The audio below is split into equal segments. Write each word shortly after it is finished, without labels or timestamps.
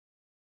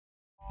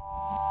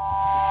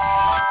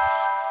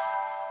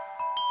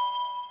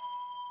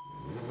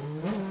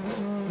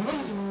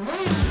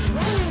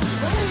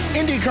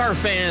IndyCar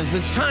fans,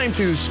 it's time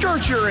to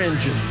start your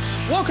engines.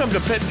 Welcome to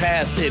Pit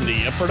Pass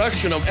Indy, a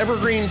production of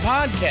Evergreen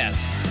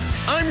Podcast.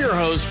 I'm your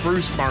host,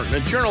 Bruce Martin,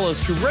 a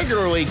journalist who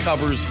regularly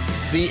covers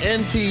the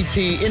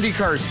NTT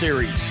IndyCar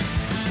series.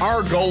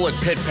 Our goal at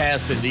Pit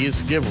Pass Indy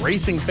is to give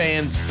racing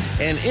fans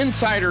an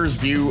insider's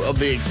view of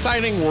the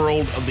exciting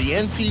world of the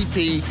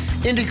NTT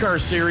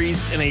IndyCar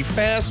series in a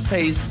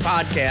fast-paced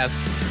podcast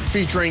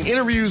featuring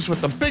interviews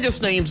with the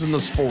biggest names in the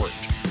sport.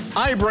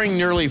 I bring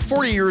nearly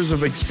 40 years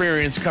of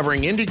experience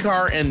covering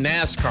IndyCar and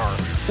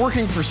NASCAR,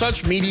 working for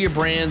such media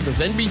brands as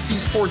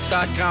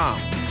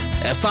NBCSports.com,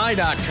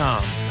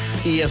 SI.com,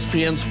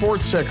 ESPN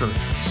Sports Ticker,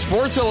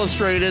 Sports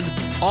Illustrated,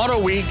 Auto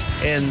Week,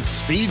 and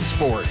Speed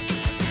Sport.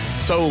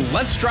 So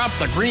let's drop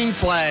the green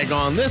flag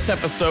on this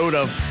episode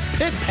of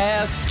Pit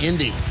Pass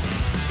Indy.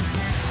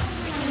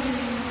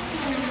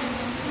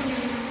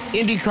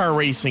 IndyCar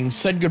Racing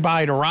said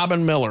goodbye to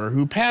Robin Miller,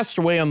 who passed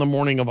away on the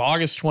morning of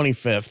August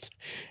 25th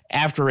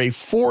after a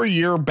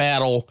 4-year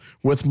battle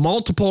with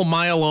multiple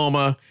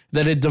myeloma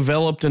that had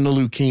developed into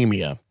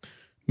leukemia.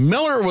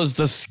 Miller was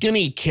the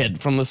skinny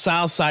kid from the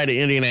south side of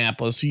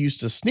Indianapolis who used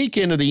to sneak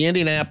into the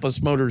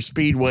Indianapolis Motor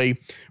Speedway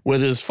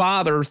with his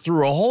father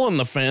through a hole in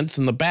the fence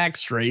in the back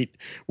straight,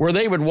 where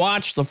they would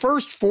watch the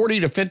first 40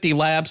 to 50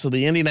 laps of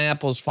the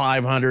Indianapolis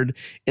 500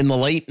 in the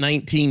late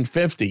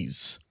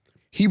 1950s.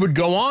 He would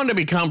go on to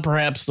become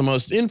perhaps the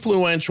most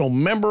influential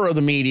member of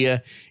the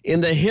media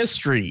in the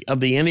history of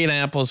the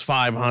Indianapolis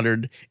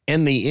 500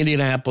 and the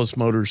Indianapolis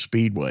Motor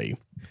Speedway.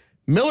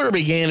 Miller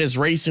began his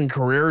racing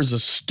career as a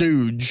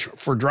stooge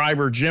for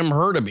driver Jim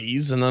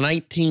Hurtubise in the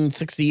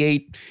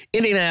 1968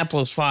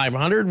 Indianapolis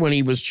 500 when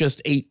he was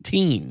just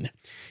 18.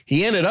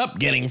 He ended up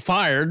getting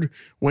fired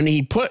when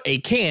he put a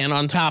can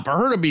on top of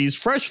Hurtubise's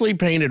freshly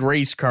painted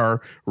race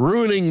car,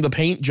 ruining the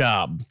paint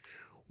job.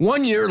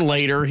 1 year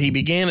later, he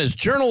began his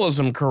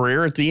journalism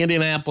career at the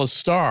Indianapolis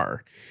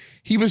Star.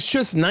 He was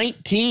just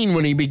 19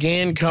 when he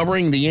began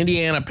covering the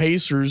Indiana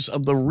Pacers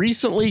of the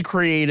recently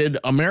created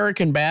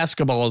American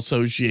Basketball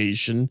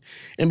Association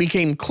and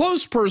became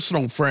close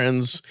personal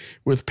friends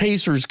with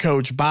Pacers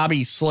coach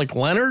Bobby Slick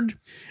Leonard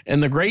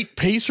and the great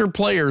Pacer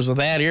players of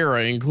that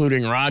era,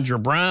 including Roger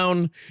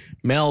Brown,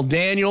 Mel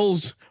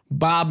Daniels,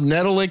 Bob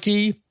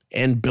Nedelicki,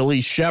 and Billy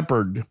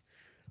Shepard.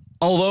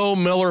 Although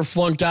Miller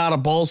flunked out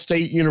of Ball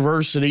State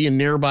University in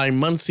nearby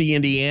Muncie,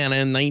 Indiana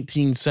in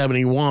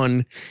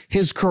 1971,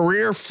 his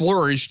career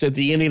flourished at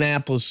the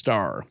Indianapolis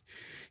Star.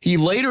 He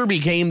later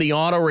became the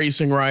auto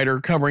racing writer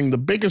covering the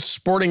biggest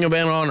sporting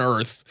event on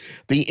earth,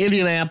 the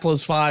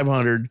Indianapolis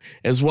 500,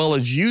 as well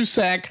as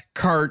USAC,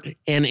 kart,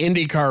 and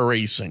IndyCar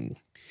racing.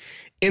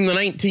 In the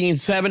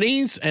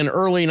 1970s and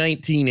early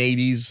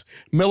 1980s,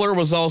 Miller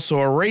was also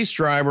a race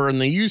driver in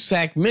the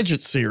USAC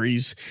Midget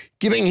Series,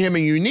 giving him a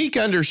unique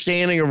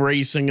understanding of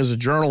racing as a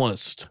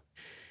journalist.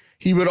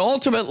 He would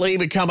ultimately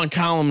become a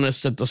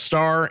columnist at the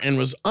Star and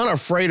was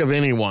unafraid of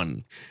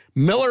anyone.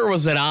 Miller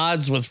was at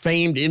odds with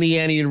famed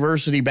Indiana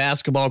University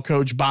basketball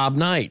coach Bob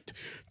Knight,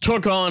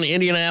 took on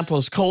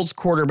Indianapolis Colts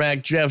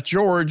quarterback Jeff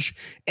George,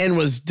 and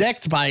was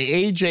decked by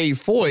A.J.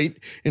 Foyt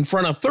in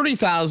front of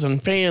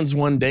 30,000 fans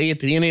one day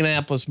at the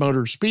Indianapolis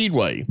Motor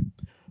Speedway.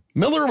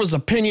 Miller was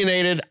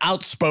opinionated,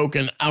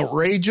 outspoken,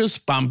 outrageous,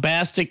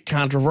 bombastic,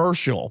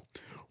 controversial.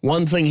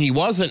 One thing he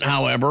wasn't,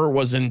 however,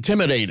 was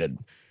intimidated.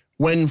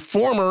 When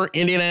former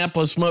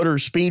Indianapolis Motor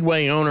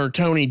Speedway owner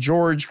Tony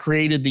George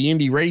created the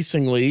Indy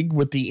Racing League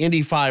with the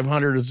Indy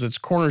 500 as its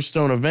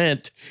cornerstone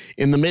event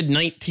in the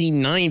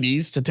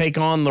mid-1990s to take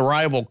on the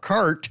rival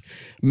kart,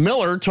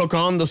 Miller took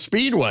on the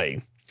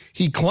Speedway.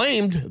 He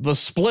claimed the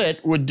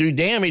split would do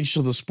damage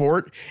to the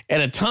sport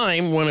at a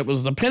time when it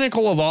was the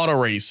pinnacle of auto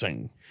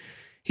racing.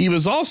 He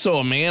was also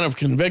a man of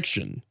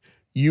conviction.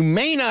 You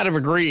may not have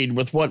agreed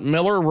with what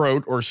Miller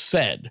wrote or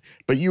said,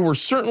 but you were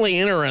certainly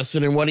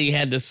interested in what he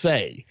had to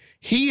say.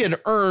 He had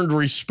earned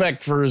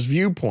respect for his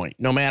viewpoint,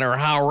 no matter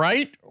how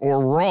right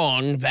or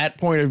wrong that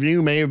point of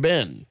view may have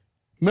been.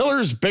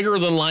 Miller's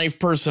bigger-than-life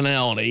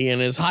personality and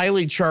his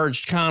highly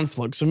charged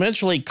conflicts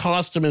eventually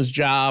cost him his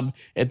job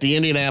at the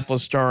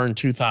Indianapolis Star in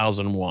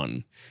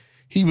 2001.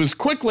 He was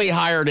quickly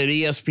hired at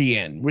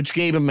ESPN, which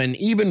gave him an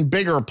even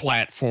bigger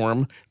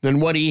platform than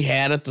what he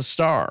had at the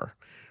Star.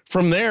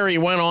 From there, he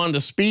went on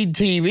to Speed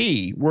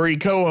TV, where he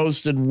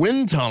co-hosted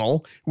Wind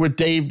Tunnel with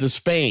Dave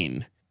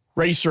Despain.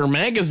 Racer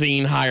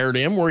Magazine hired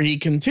him, where he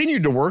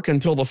continued to work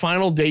until the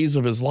final days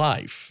of his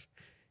life.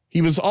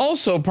 He was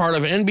also part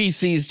of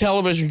NBC's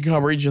television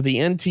coverage of the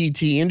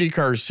NTT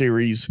IndyCar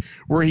series,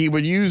 where he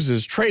would use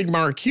his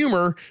trademark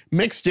humor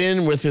mixed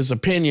in with his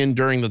opinion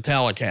during the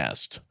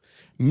telecast.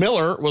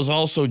 Miller was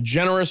also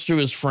generous to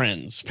his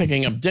friends,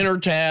 picking up dinner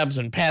tabs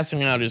and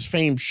passing out his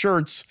famed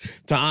shirts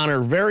to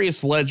honor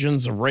various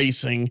legends of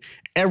racing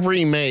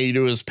every May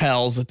to his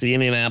pals at the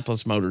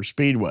Indianapolis Motor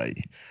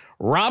Speedway.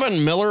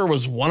 Robin Miller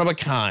was one of a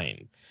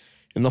kind.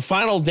 In the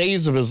final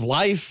days of his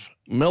life,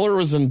 Miller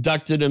was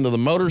inducted into the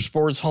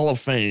Motorsports Hall of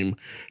Fame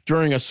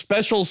during a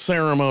special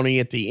ceremony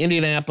at the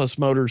Indianapolis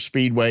Motor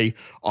Speedway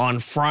on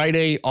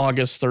Friday,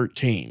 August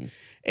 13.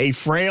 A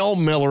frail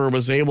Miller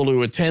was able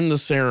to attend the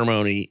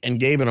ceremony and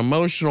gave an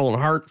emotional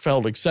and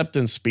heartfelt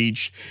acceptance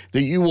speech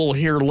that you will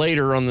hear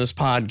later on this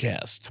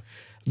podcast.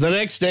 The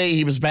next day,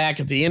 he was back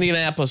at the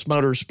Indianapolis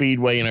Motor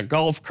Speedway in a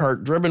golf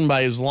cart driven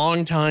by his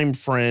longtime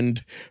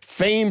friend,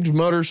 famed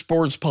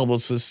motorsports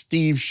publicist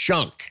Steve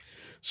Shunk.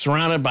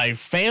 Surrounded by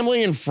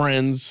family and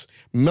friends,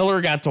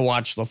 Miller got to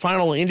watch the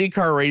final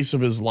IndyCar race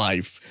of his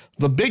life,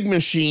 the Big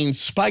Machine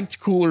Spiked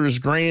Coolers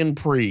Grand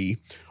Prix,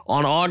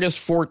 on August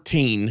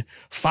 14,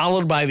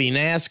 followed by the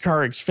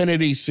NASCAR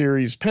Xfinity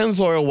Series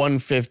Pennzoil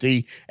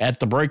 150 at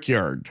the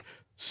Brickyard.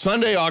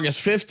 Sunday, August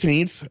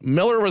 15th,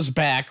 Miller was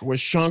back with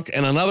Shunk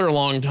and another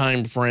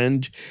longtime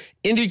friend,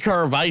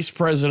 IndyCar Vice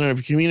President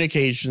of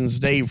Communications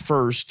Dave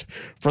First,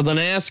 for the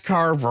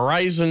NASCAR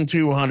Verizon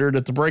 200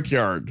 at the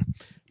Brickyard.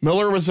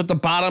 Miller was at the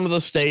bottom of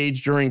the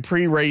stage during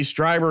pre-race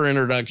driver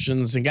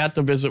introductions and got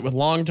to visit with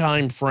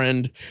longtime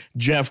friend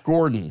Jeff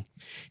Gordon.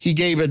 He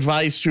gave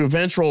advice to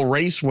eventual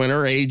race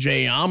winner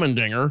A.J.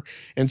 Allmendinger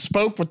and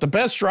spoke with the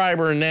best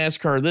driver in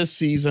NASCAR this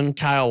season,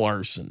 Kyle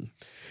Larson.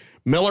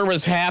 Miller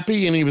was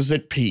happy and he was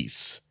at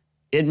peace.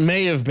 It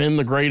may have been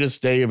the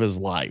greatest day of his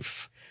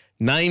life.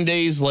 9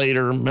 days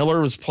later,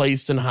 Miller was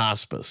placed in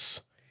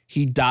hospice.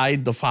 He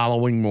died the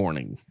following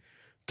morning.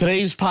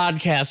 Today's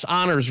podcast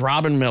honors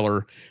Robin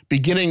Miller,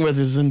 beginning with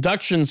his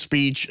induction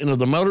speech into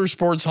the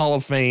Motorsports Hall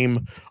of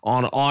Fame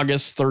on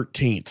August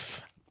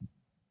 13th.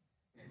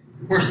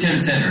 Where's Tim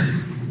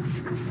Cindric?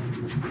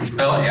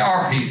 Well,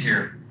 RP's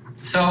here.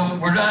 So I'm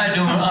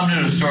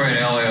doing a story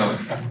in LA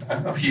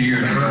a few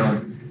years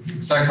ago.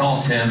 So I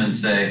called Tim and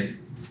say,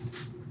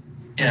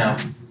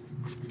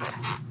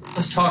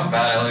 let's talk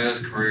about Elio's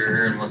career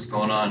here and what's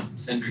going on.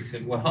 Cindric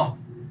said, well,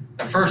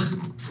 the first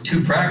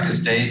 2 practice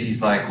days,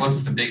 he's like,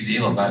 what's the big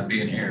deal about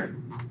being here?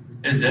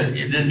 It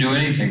didn't do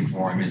anything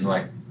for him. He's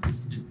like,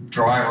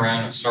 drive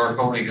around in a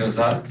circle. He goes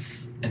up,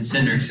 and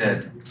Cindric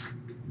said,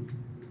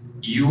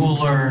 you will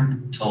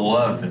learn to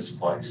love this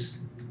place.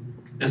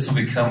 This will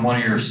become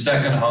one of your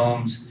second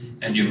homes,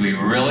 and you'll be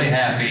really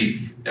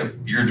happy that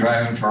you're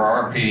driving for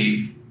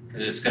RP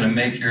because it's going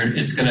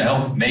to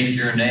help make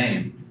your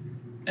name.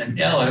 And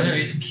Elio,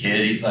 he's a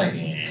kid. He's like,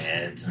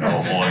 it's an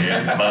old boy.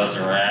 You buzz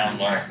around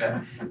like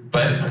that.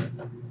 But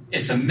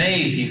it's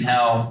amazing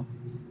how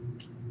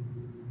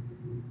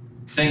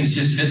things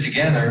just fit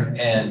together.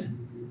 And,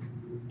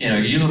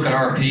 you look at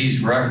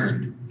RP's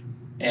record,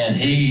 and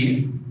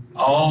he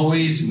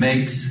always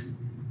makes,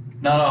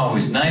 not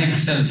always,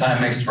 90% of the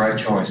time makes the right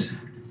choice.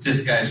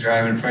 This guy's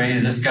driving for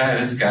you, this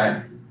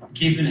guy. I'm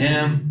keeping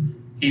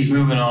him. He's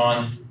moving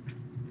on.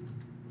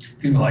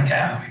 People are like,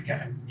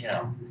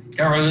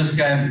 got rid of this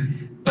guy.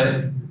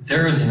 But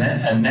there is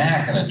a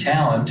knack and a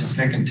talent to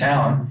picking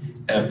talent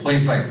at a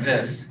place like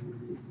this.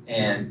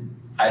 And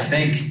I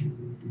think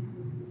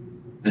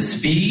the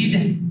speed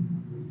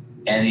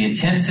and the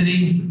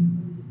intensity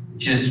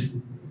just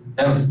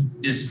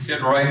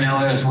fit right in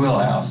Elio's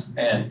wheelhouse.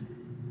 And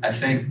I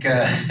think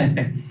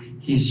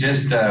he's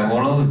just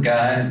one of those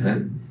guys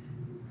that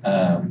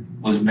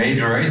was made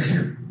to race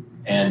here.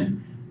 And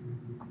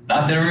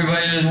not that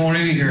everybody doesn't want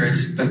to be here,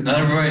 but not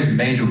everybody's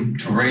made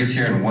to race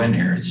here and win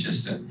here. It's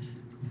just an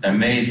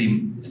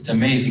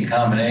amazing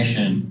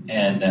combination.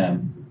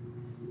 And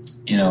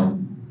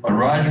when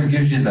Roger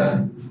gives you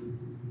the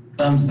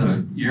thumbs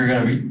up, you're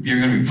gonna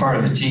be part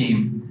of the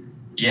team.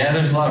 Yeah,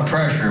 there's a lot of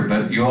pressure,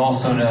 but you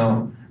also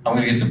know I'm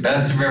gonna get the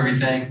best of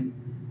everything,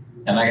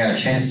 and I got a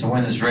chance to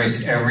win this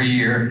race every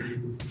year.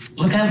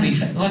 Look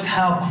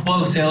how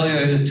close Elio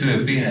is to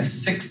it being a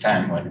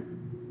 6-time winner.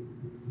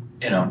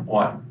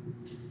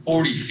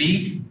 40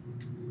 feet?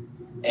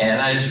 And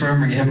I just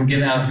remember him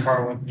getting out of the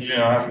car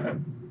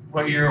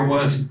what year it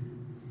was.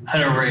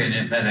 Hunter Ray and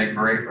him had that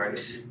great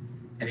race.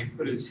 And he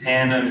put his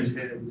hand on his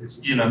head.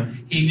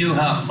 He knew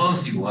how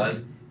close he was.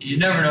 And you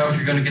never know if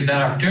you're going to get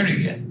that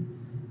opportunity again.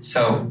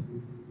 So,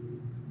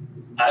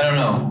 I don't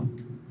know.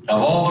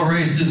 Of all the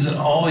races and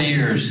all the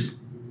years,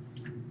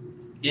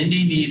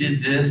 Indy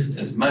needed this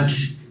as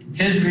much.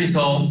 His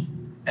result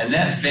and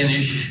that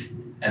finish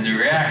and the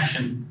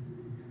reaction,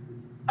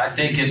 I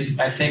think it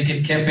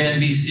kept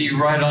NBC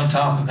right on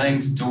top of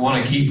things to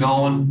want to keep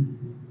going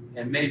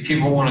and made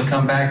people want to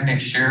come back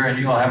next year, and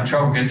you'll have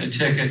trouble getting a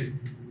ticket.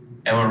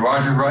 And when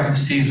Roger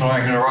sees what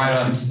I'm going to write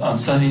on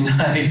Sunday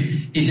night,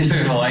 he's just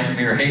going to like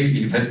me or hate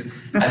me, but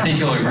I think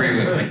he'll agree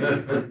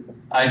with me.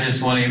 I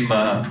just want him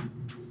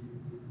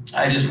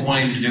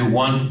to do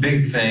one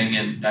big thing,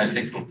 and I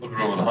think it'll put it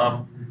over the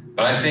hump.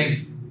 But I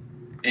think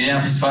the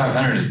Indianapolis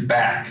 500 is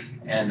back,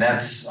 and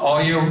that's all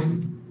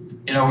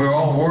we were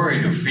all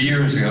worried a few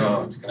years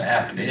ago it's going to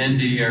happen to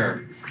Indy,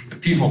 or do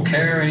people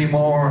care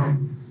anymore?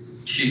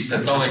 Jeez,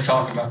 that's all they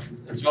talk about.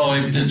 That's all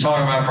they've been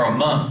talking about for a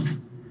month.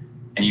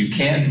 And you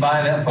can't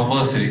buy that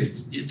publicity.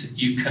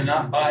 You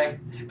cannot buy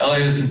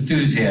Elio's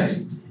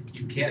enthusiasm.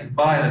 You can't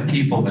buy the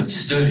people that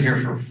stood here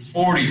for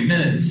 40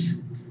 minutes.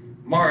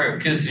 Mario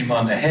kissed him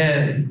on the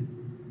head.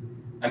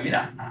 I mean,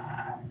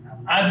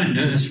 I've been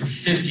doing this for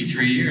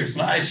 53 years,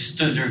 and I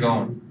stood there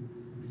going,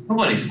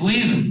 nobody's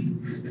leaving.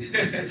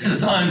 This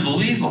is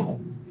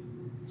unbelievable.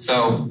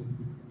 So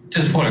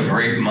just what a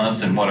great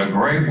month and what a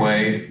great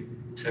way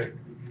to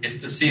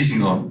get the season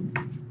going.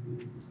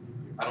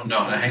 I don't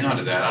know. Now, hang on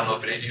to that. I don't know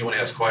if anyone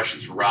has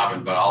questions for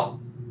Robin, but I'll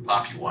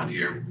pop you one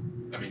here.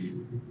 I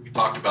mean, you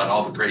talked about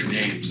all the great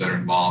names that are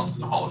involved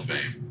in the Hall of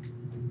Fame.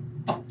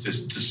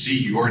 Just to see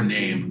your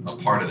name a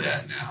part of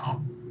that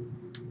now,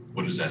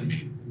 what does that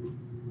mean?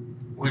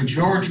 When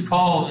George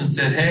called and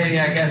said, "Hey,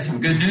 I got some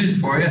good news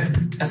for you,"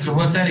 I said,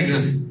 "What's that?" He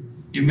goes,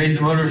 "You made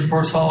the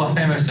Motorsports Hall of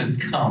Fame." I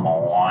said, "Come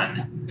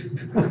on."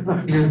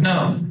 He goes,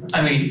 "No.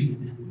 I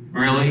mean,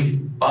 really?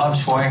 Bob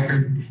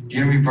Schweikert,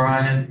 Jimmy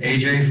Bryant,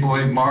 A.J.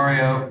 Foyt,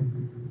 Mario,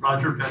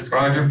 Roger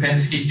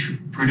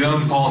Penske.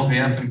 Prudhomme calls me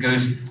up and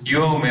goes,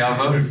 "You owe me. I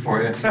voted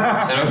for you." I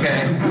said,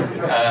 "Okay."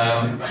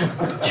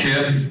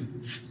 Chip,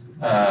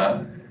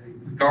 Don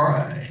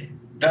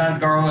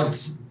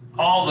Garlitz,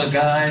 all the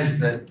guys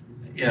that,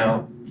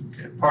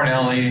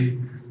 Parnelli,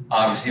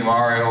 obviously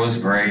Mario was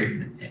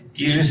great.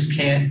 You just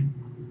can't,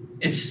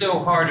 it's so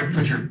hard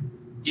to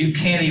you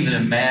can't even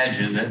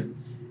imagine that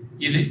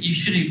you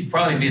should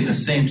probably be in the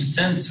same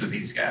sense with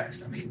these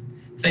guys. I mean,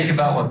 think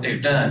about what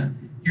they've done.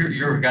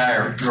 You're a guy,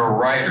 or you're a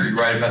writer. You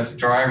write about the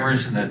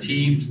drivers and the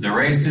teams, the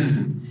races,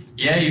 and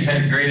you've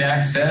had great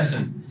access,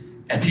 and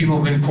people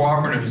have been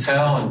cooperative as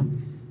hell,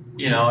 and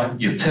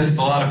you've pissed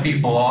a lot of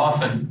people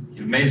off, and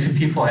you've made some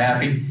people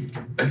happy.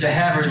 But to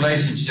have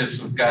relationships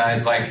with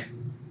guys like,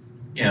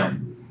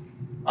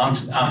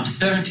 I'm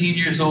 17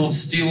 years old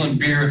stealing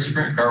beer at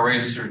sprint car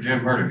races for Jim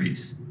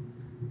Hurtubise.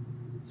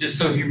 Just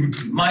so you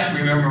might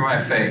remember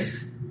my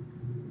face.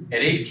 At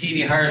 18,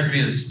 he hires me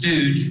as a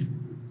stooge,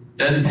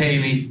 doesn't pay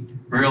me,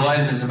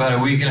 realizes about a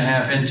week and a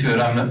half into it,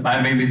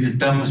 I may be the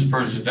dumbest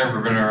person that's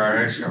ever been around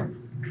a race show.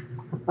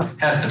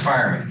 Has to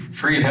fire me.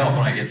 Free help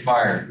when I get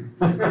fired.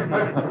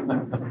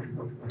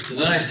 So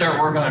then I start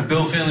working on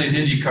Bill Finley's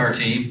IndyCar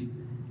team,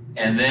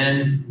 and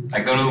then I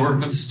go to work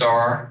with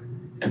Star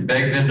and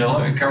beg them to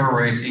let me cover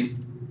racing.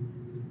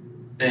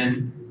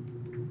 Then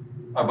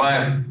I buy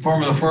a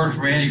Formula Ford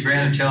from Andy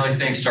Granatelli,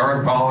 thanks to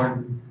Art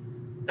Pollard.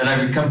 Then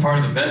I become part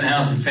of the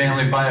Bettenhausen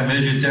family, buy a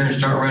midget there and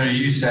start running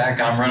USAC.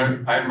 I'm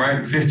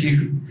writing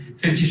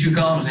 52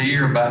 columns a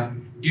year about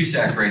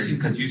USAC racing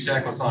because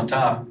USAC was on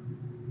top.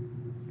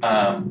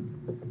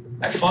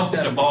 I flunked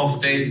out of Ball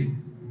State in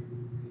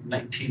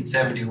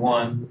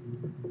 1971,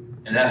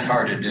 and that's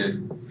hard to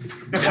do.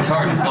 It's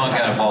hard to flunk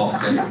out of Ball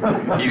State.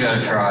 You got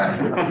to try.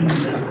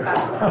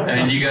 I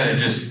mean, you got to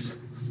just.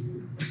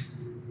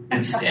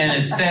 It's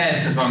sad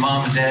because my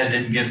mom and dad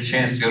didn't get a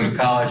chance to go to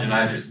college, and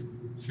I just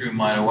threw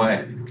mine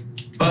away.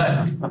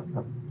 But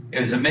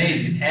it was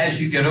amazing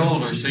as you get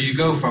older. So you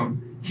go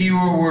from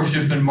hero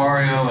worship and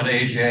Mario and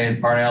AJ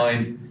and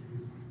Parnelli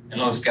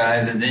and those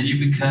guys, and then you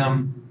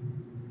become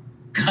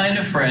kind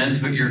of friends,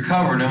 but you're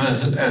covering them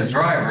as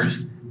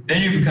drivers.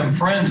 Then you become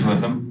friends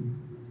with them.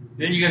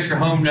 Then you get your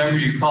home number.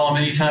 You call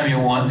them anytime you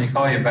want. They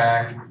call you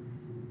back.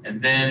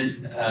 And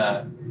then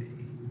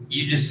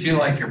you just feel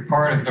like you're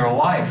part of their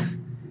life.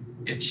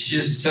 It's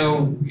just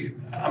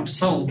I'm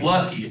so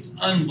lucky. It's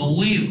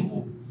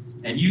unbelievable.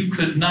 And you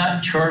could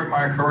not chart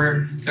my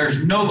career.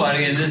 There's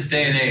nobody in this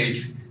day and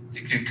age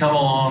that could come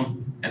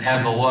along and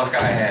have the luck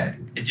I had.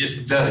 It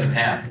just doesn't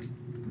happen.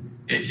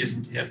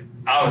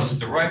 I was at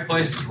the right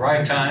place at the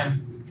right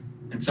time.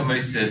 And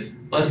somebody said,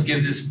 let's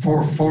give this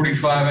poor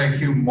 45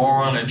 IQ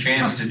moron a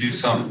chance to do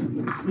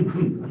something.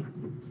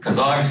 Because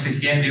obviously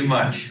he can't do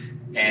much.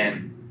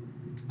 And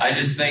I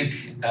just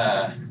think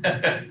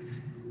then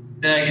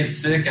I get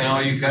sick and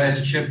all you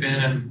guys chip in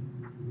and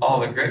all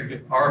the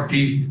great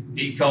RP,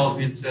 he calls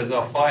me and says,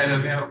 I'll fly to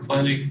the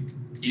clinic.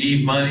 You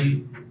need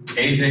money.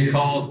 AJ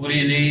calls, what do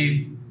you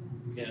need?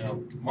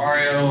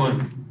 Mario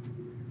and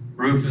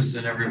Rufus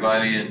and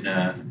everybody. And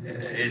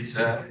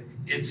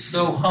it's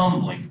so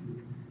humbling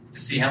to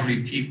see how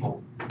many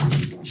people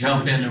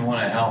jump in and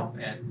want to help.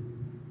 And,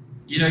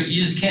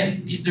 you just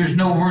can't, there's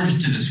no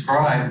words to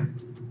describe.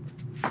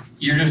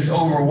 You're just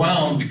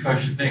overwhelmed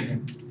because you're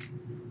thinking,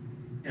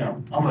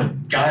 I'm a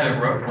guy that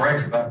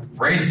writes about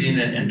racing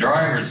and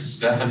drivers and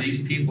stuff, and these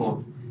people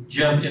have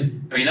jumped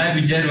in. I mean, I'd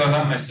be dead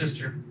without my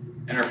sister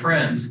and her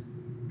friends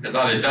because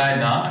I'd have died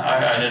and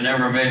I'd have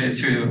never made it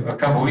through a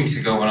couple weeks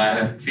ago when I had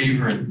a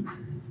fever and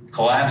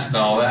collapsed and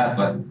all that.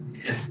 But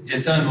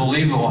it's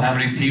unbelievable how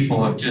many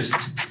people have just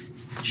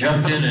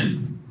jumped in,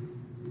 and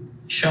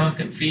Shunk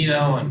and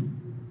Fino and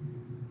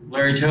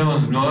Larry Joe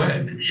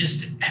and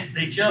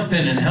they jump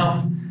in and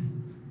help.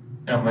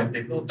 Like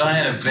they built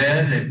Diane a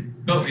bed, they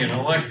built me an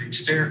electric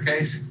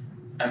staircase.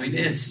 I mean,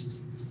 it's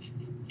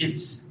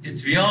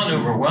beyond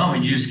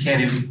overwhelming. You just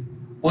can't even.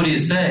 What do you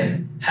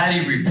say? How do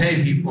you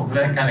repay people for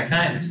that kind of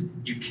kindness?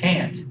 You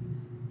can't.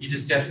 You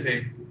just have to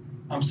say,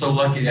 I'm so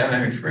lucky to have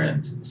any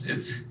friends.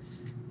 It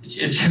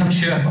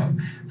chokes you up.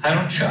 I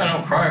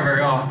don't cry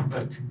very often,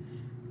 but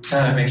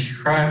God, it makes you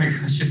cry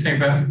because you think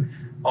about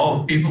all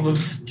the people that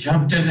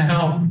jumped in to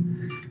help,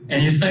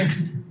 and you think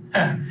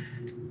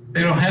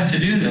they don't have to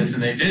do this,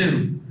 and they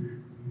do.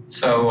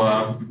 So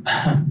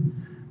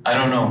I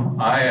don't know.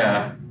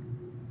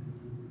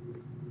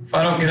 If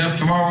I don't get up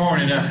tomorrow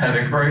morning, I've had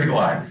a great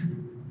life.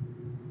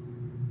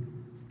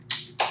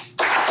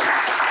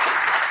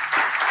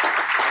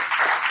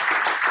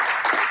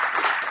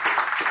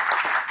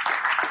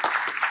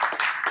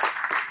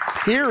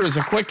 Here is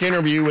a quick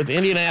interview with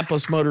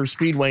Indianapolis Motor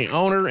Speedway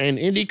owner and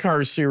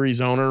IndyCar Series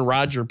owner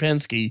Roger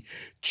Penske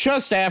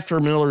just after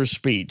Miller's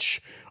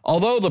speech.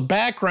 Although the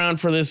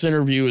background for this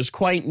interview is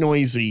quite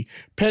noisy,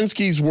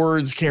 Penske's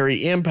words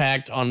carry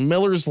impact on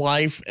Miller's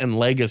life and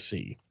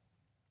legacy.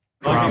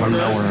 Robin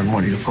Miller, and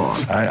what do you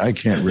thought? I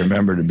can't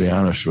remember, to be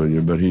honest with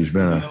you, but he's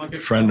been a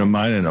friend of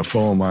mine and a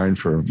foe of mine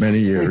for many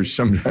years.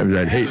 Sometimes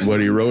I'd hate what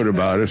he wrote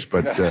about us,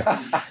 but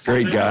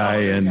great guy,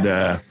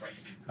 and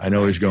I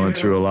know he's going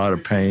through a lot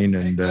of pain,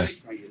 and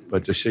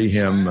but to see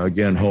him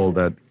again hold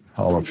that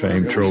Hall of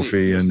Fame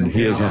trophy, and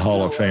he is a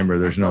Hall of Famer,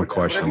 there's no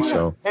question.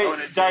 So,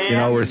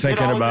 we're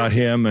thinking about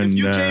him and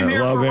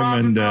love him,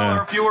 and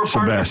it's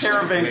the best.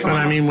 But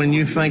I mean, when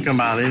you think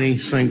about any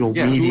single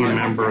media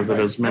member that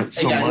has meant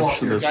so much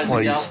to this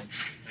place,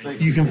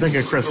 you can think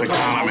of Chris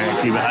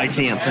Economaki, but I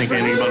can't think of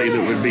anybody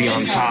that would be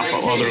on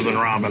top other than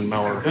Robin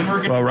Miller.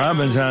 Well,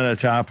 Robin's on the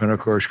top, and of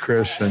course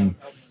Chris, and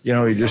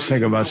you just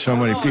think about so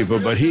many people,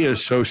 but he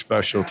is so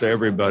special to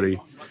everybody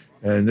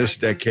in this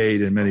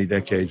decade and many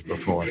decades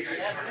before.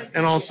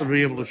 And also to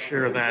be able to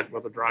share that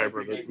with a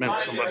driver that meant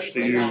so much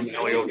to you,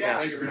 Helio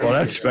Castroneves. Well,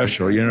 that's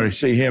special. To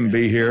see him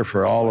be here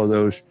for all of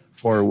those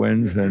 4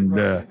 wins,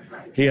 and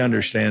he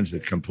understands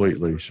it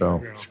completely.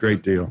 So it's a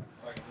great deal.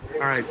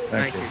 All right.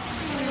 Thank you.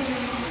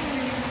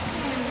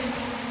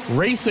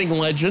 Racing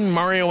legend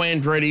Mario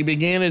Andretti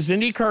began his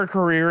IndyCar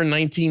career in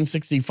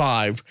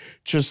 1965,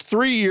 just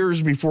 3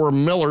 years before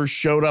Miller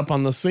showed up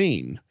on the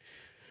scene.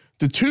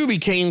 The two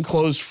became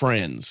close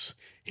friends.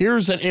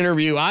 Here's an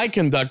interview I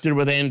conducted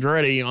with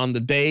Andretti on the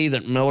day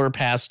that Miller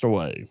passed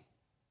away.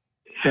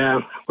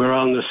 Yeah, we're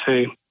all in the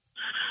same,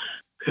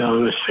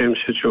 in the same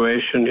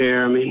situation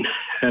here. I mean,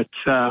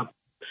 it's, no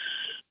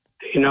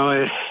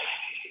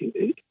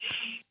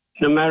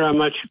matter how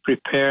much you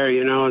prepare,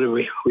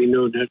 we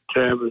knew that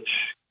it was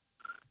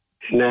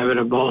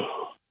inevitable,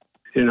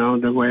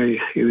 the way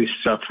he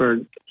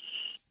suffered,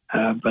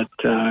 but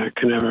I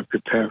can never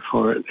prepare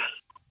for it.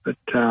 But,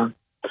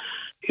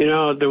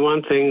 the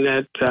one thing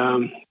that's a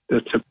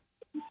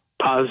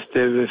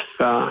positive,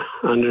 if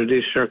under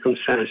these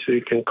circumstances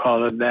you can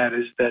call it that,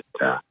 is that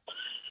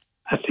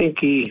I think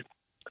he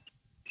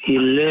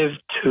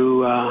lived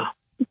to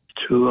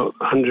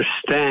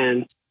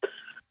understand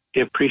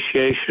the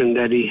appreciation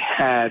that he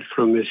had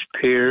from his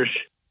peers,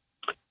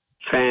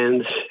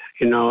 fans,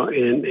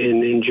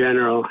 in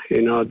general,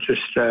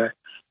 just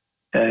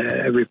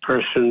every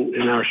person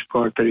in our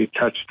sport that he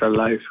touched their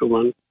lives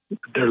one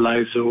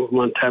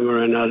time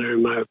or another,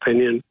 in my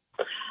opinion.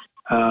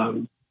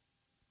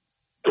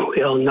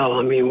 We all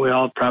know, we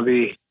all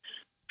probably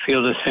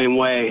feel the same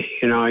way.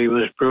 He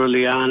was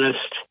brutally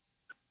honest,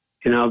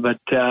 but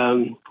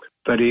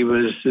he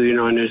was,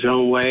 in his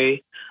own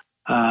way.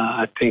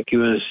 I think he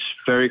was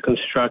very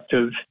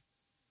constructive.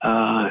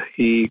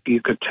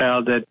 You could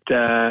tell that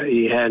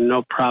he had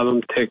no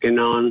problem taking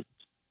on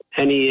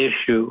any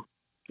issue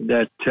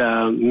that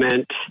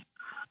meant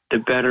the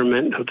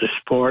betterment of the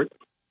sport.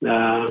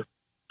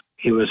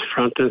 He was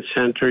front and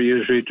center,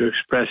 usually, to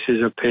express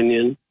his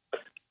opinion.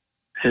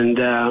 And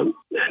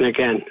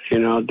again,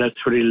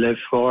 that's what he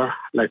lived for,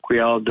 like we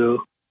all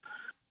do.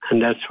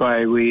 And that's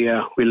why we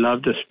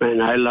love this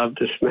man. I love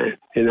this man,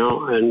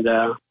 and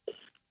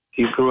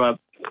he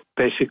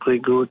basically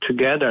grew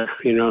together,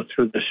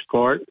 through the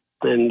sport.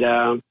 And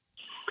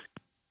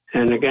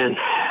again,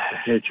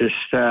 it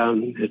just,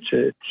 it's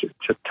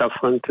a tough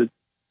one to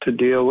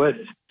deal with.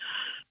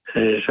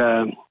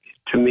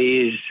 To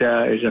me, is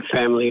a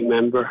family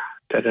member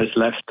that has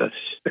left us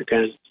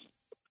again.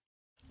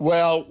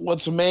 Well,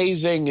 what's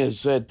amazing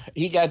is that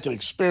he got to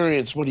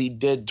experience what he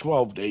did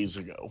 12 days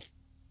ago,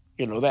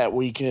 that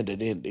weekend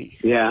at Indy.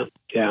 Yeah.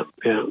 It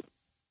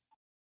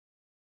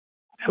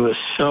was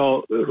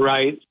so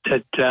right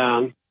that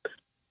the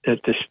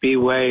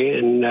Speedway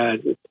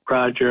and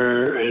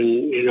Roger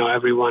and,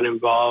 everyone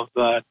involved,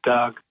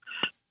 Doug,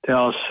 they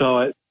all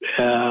saw it,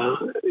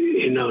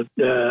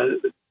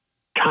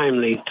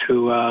 timely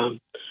to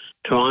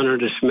honor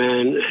this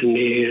man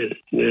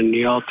in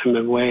the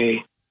ultimate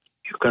way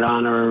you could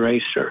honor a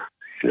racer,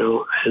 and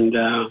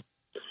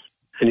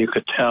you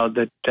could tell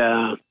that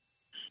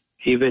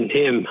even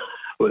him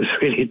was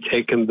really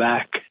taken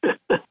back.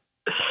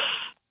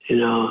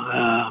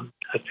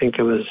 I think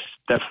it was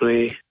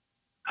definitely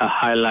a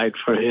highlight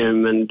for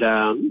him, and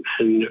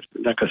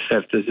like I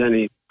said, if there's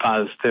any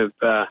positive,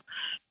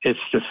 it's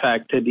the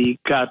fact that he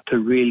got to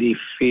really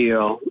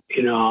feel,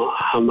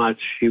 how much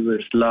he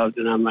was loved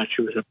and how much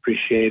he was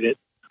appreciated,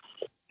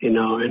 in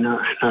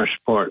our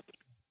sport.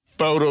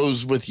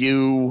 Photos with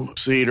you,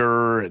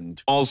 Cedar, and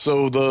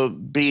also the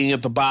being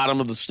at the bottom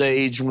of the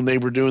stage when they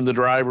were doing the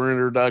driver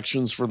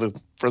introductions for the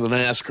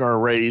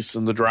NASCAR race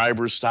and the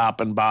drivers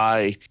stopping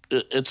by.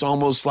 It's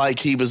almost like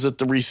he was at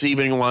the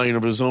receiving line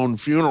of his own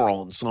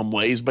funeral in some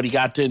ways, but he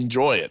got to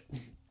enjoy it.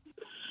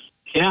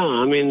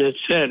 Yeah, that's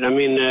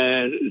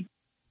it.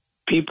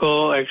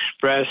 People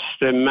expressed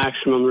the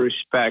maximum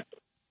respect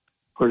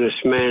for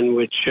this man,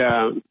 which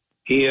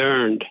he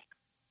earned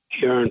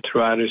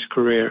throughout his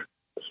career.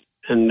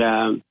 And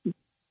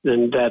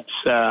that's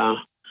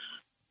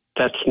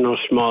that's no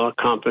small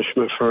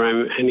accomplishment for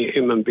any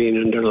human being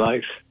in their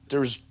life.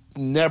 There's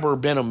never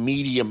been a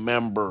media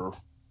member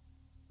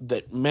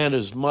that meant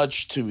as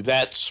much to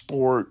that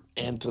sport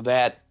and to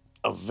that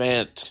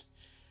event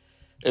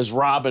as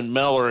Robin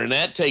Miller, and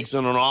that takes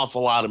in an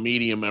awful lot of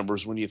media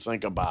members when you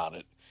think about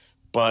it.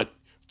 But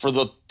for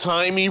the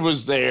time he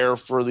was there,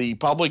 for the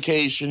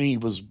publication he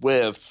was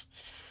with,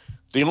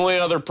 the only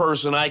other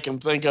person I can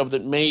think of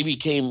that maybe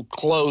came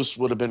close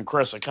would have been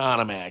Chris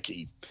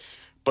Economaki.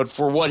 But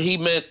for what he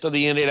meant to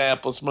the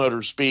Indianapolis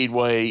Motor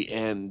Speedway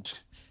and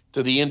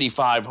to the Indy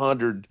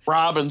 500,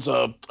 Robin's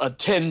a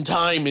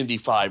 10-time Indy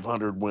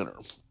 500 winner.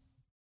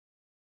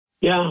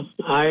 Yeah,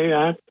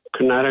 I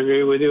could not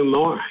agree with you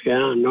more.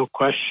 Yeah, no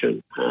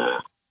question.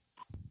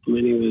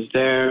 When he was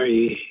there,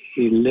 he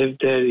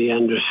lived it, he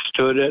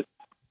understood it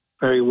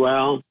very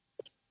well.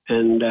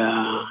 And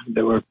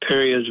there were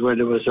periods where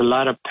there was a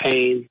lot of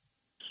pain,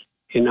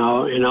 in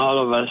all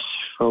of us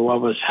for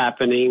what was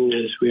happening.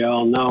 As we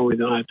all know, we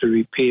don't have to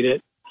repeat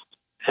it.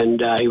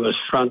 And he was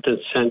front and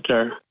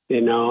center,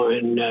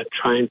 and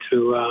trying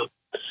to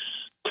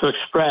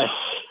express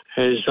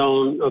his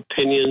own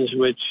opinions,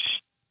 which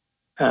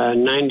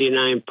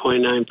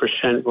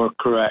 99.9% were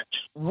correct.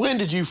 When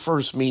did you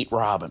first meet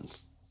Robin?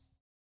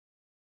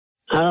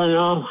 I don't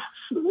know.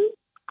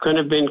 Could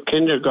have been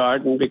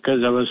kindergarten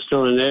because I was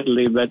still in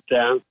Italy, but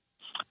I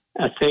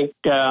think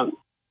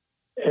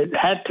it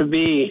had to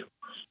be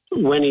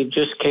when he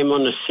just came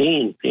on the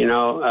scene.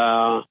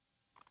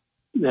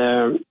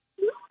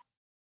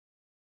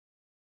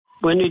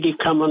 When did he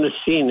come on the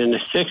scene? In the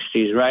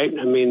 60s, right?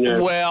 I mean,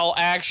 well,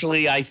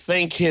 actually, I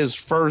think his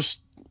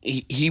first.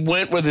 He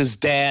went with his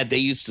dad. They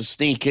used to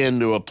sneak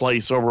into a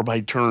place over by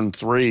Turn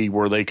 3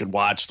 where they could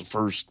watch the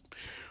first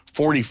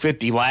 40,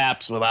 50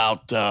 laps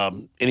without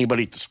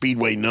anybody at the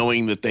Speedway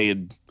knowing that they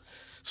had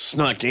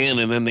snuck in,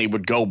 and then they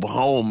would go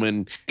home.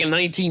 And in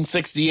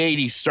 1968,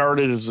 he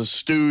started as a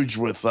stooge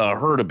with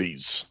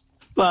Hurtubise.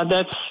 Well,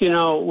 that's,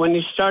 when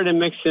he started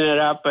mixing it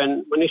up,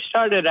 and when he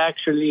started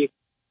actually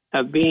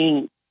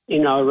being,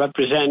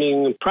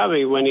 representing,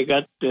 probably when he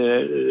got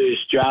his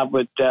job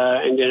with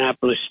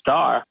Indianapolis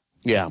Star.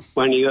 Yeah.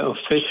 When he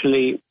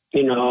officially,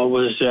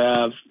 was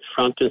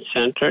front and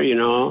center,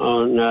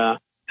 and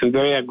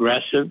very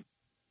aggressive.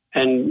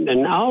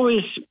 And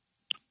always,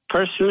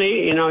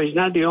 personally, he's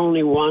not the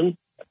only one,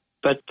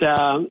 but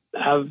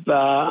I've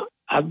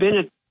been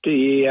at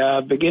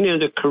the beginning of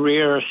the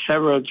career of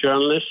several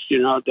journalists,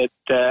 that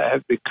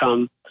have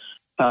become,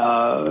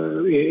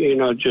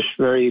 just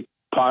very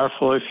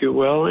powerful, if you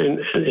will, in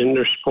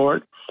their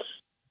sport.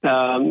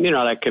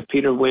 Like a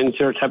Peter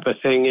Windsor type of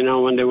thing,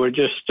 when they were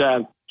just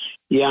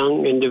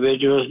young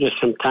individuals that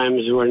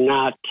sometimes were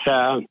not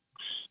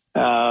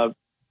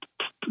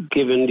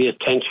given the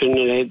attention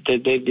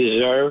that they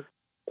deserve.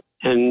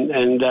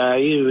 And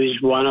he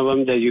was one of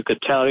them that you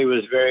could tell he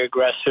was very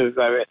aggressive.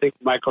 I think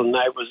Michael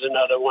Knight was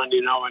another one,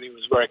 when he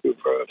was working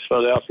for a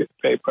Philadelphia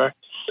paper.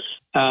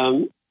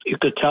 You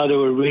could tell they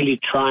were really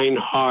trying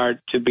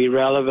hard to be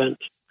relevant.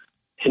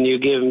 And you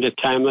give them the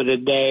time of the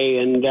day,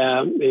 and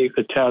you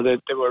could tell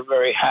that they were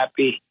very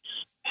happy.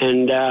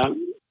 And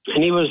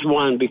he was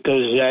one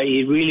because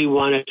he really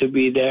wanted to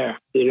be there,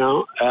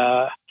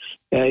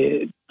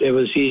 It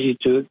was easy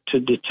to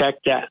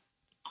detect that.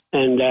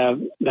 And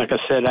like I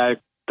said, I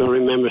don't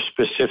remember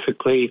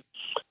specifically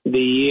the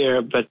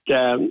year, but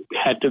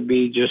had to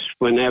be just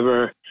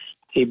whenever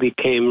he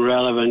became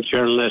relevant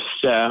journalist,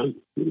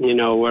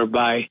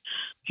 whereby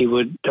he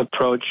would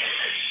approach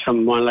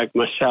someone like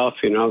myself,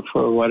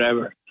 for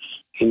whatever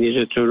he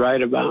needed to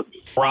write about.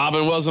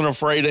 Robin wasn't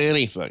afraid of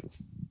anything.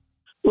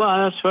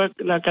 Well, that's what,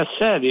 like I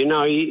said, he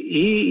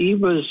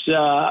was,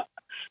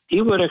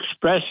 he would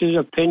express his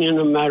opinion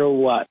no matter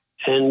what.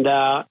 And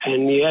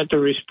you had to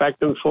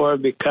respect him for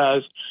it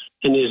because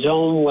in his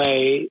own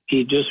way,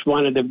 he just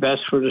wanted the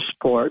best for the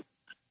sport.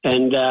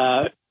 And,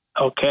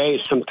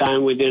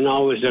 sometimes we didn't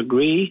always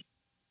agree,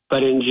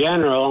 but in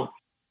general,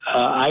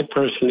 I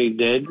personally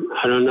did.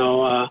 I don't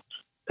know,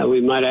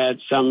 we might have had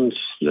some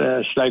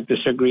slight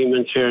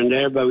disagreements here and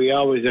there, but we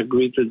always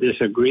agreed to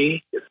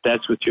disagree, if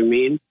that's what you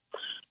mean.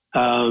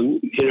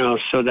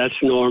 So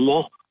that's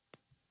normal.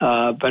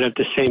 But at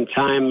the same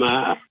time,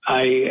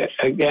 I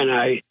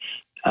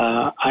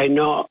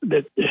know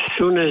that as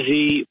soon as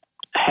he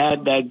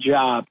had that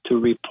job to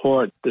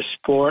report the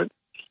sport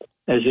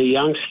as a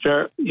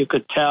youngster, you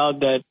could tell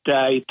that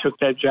he took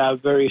that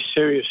job very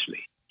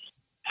seriously.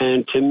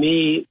 And to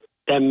me,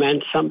 that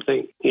meant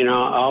something. I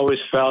always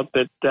felt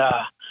that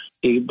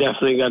he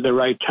definitely got the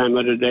right time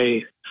of the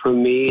day for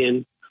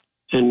me.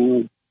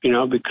 And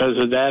because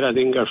of that, I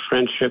think our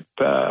friendship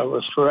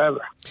was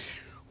forever.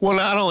 Well,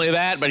 not only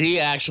that, but he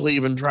actually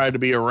even tried to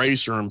be a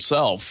racer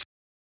himself.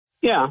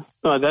 Yeah,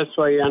 well, that's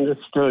why he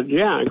understood.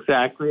 Yeah,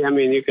 exactly. I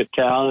mean, you could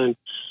tell,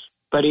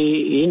 but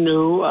he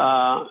knew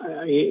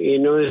he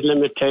knew his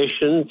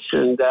limitations,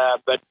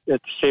 but at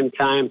the same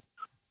time,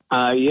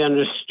 he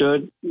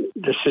understood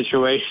the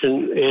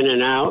situation in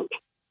and out.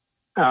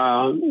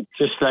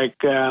 Just like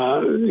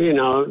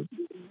you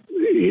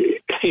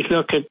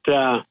look at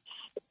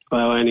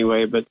well,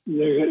 anyway, but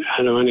I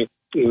don't want to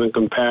even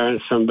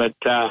comparison. But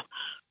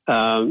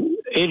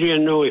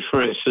Adrian Newey,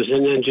 for instance,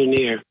 an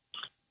engineer.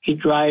 He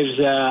drives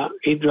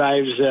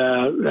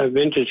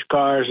vintage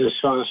cars and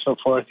so on and so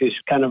forth. He's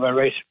kind of a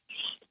racer.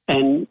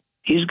 And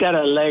he's got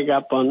a leg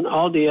up on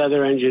all the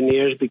other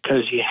engineers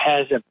because he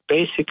has a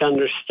basic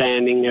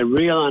understanding, a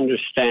real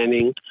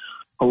understanding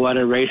of what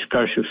a race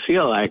car should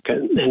feel like.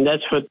 And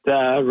that's what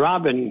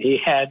Robin, he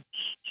had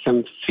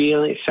some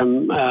feeling,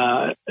 some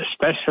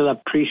special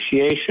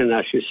appreciation,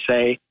 I should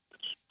say,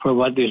 for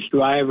what these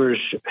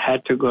drivers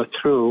had to go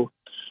through.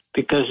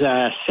 Because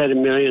I said a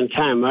million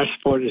times, our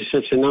sport is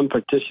such a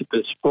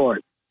non-participant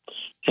sport.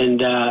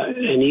 And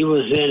he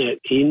was in it.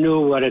 He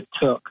knew what it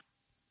took,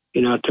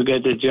 to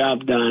get the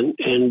job done.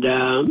 And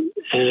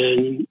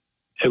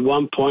at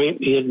one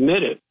point, he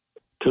admitted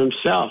to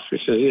himself, he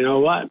said, you know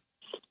what,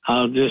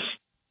 I'll just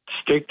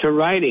stick to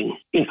writing,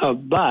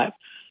 but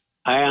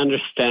I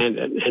understand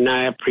it and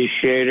I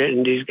appreciate it.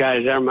 And these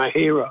guys are my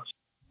heroes.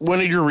 When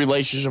did your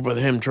relationship with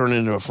him turn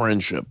into a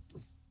friendship?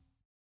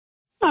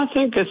 I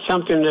think it's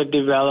something that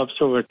develops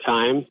over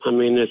time. I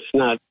mean, it's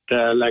not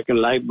like a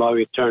light bulb,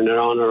 you turn it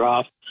on or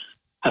off.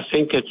 I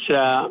think it's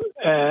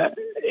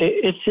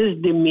his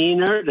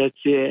demeanor.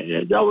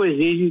 It's always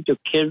easy to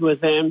kid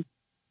with him.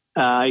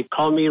 He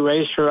called me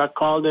Racer. I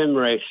called him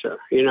Racer.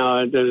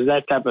 There's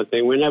that type of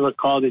thing. We never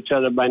called each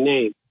other by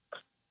name.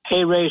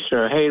 Hey,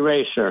 Racer,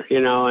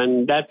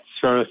 and that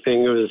sort of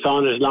thing. It was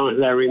on as long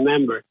as I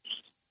remember.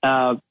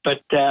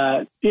 But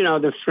the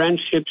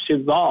friendships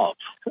evolve.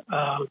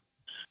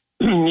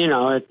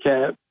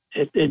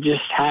 It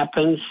just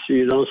happens.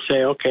 You don't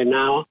say, okay,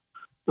 now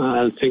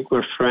I think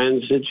we're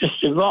friends. It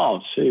just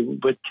evolves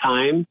with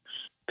time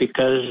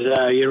because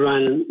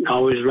you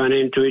always run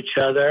into each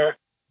other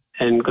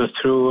and go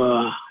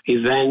through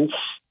events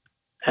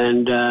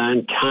and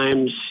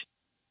times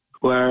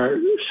where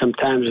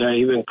sometimes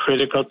even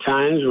critical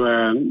times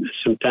where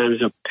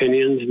sometimes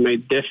opinions may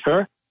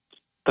differ.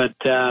 But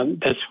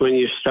that's when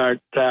you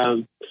start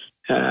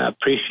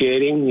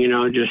appreciating,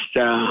 just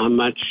how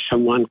much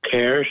someone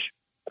cares.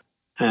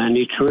 And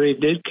he truly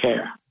did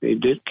care. He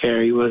did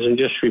care. He wasn't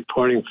just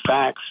reporting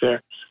facts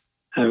or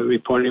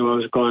reporting what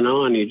was going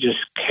on. He just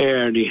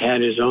cared. He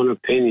had his own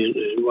opinion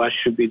and what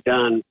should be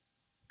done.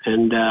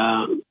 And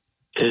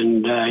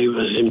he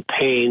was in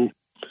pain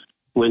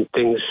when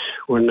things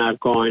were not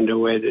going the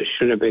way they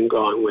should have been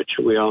going, which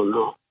we all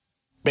know.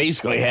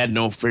 Basically had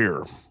no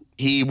fear.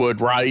 He would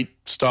write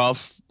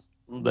stuff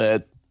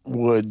that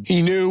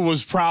he knew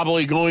was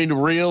probably going to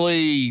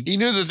he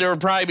knew that there would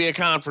probably be a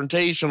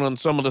confrontation on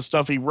some of the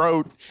stuff he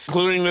wrote,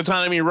 including the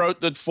time he wrote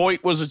that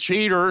Foyt was a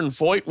cheater, and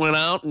Foyt went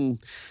out and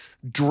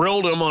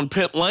drilled him on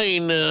pit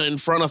lane in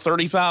front of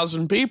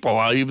 30,000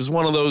 people. He was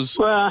one of those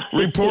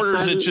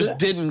reporters that just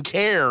didn't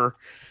care.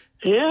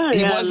 Yeah,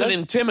 he wasn't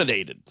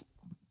intimidated.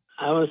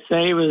 I would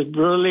say he was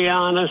brutally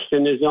honest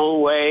in his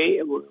own way,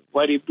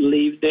 what he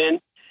believed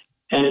in.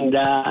 And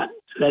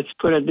let's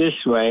put it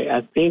this way.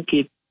 I think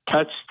he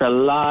touched a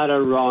lot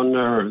of raw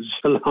nerves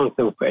along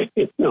the way,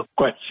 no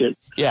question.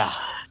 Yeah.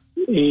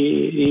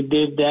 He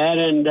did that,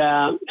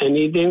 and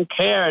he didn't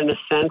care in the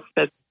sense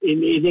that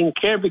he didn't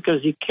care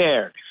because he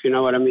cared, if you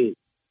know what I mean.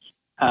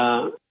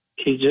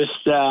 He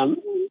just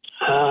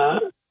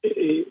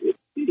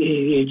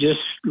he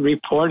just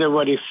reported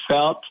what he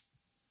felt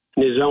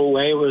in his own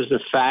way was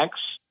the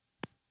facts,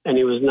 and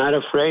he was not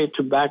afraid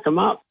to back them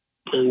up.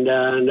 And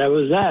that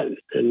was that.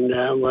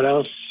 And what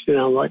else?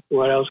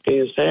 What else can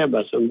you say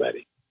about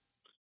somebody?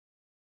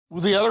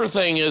 Well, the other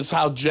thing is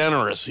how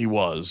generous he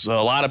was. A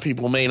lot of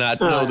people may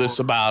not know this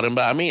about him,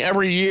 but I mean,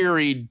 every year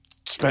he'd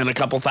spend a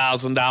couple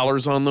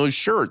 $1,000s on those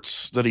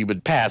shirts that he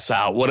would pass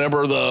out.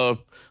 Whatever the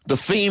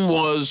theme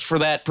was for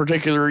that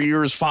particular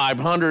year's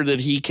 500 that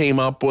he came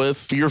up with.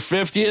 For your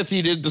 50th,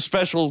 he did the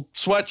special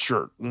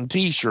sweatshirt and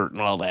T-shirt and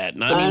all that.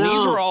 And I mean,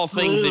 these are all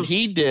things that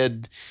he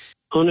did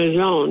on his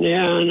own.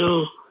 Yeah, I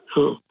know.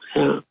 Oh,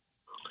 yeah.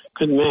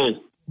 Good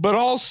man. But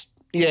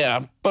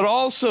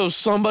also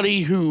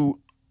somebody who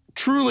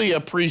truly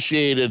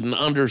appreciated and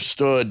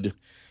understood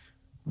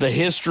the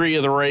history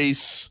of the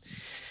race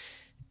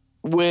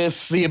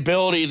with the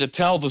ability to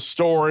tell the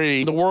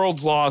story. The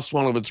world's lost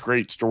one of its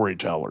great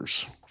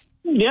storytellers.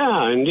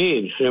 Yeah,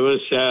 indeed. It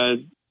was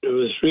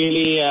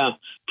really,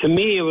 to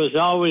me, it was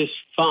always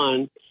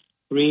fun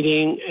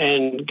reading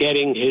and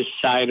getting his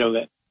side of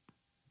it.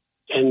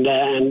 And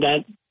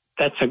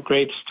that's a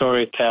great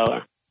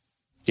storyteller.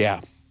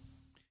 Yeah.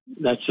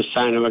 That's a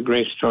sign of a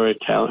great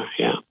storyteller,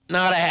 yeah.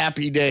 Not a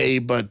happy day,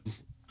 but...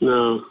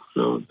 No.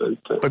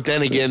 But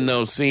then again,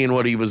 though, seeing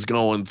what he was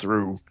going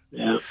through,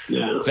 yeah.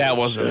 That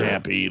wasn't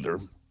happy either.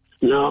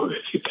 No,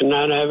 if you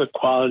cannot have a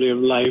quality of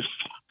life,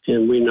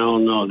 and we all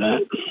know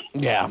that.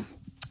 Yeah.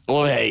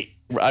 Well, hey,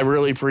 I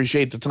really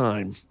appreciate the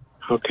time.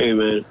 Okay,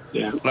 man.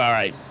 Yeah. All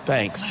right.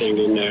 Thanks. Hang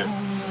in there.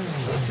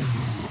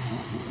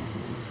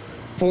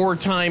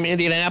 4-time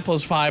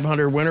Indianapolis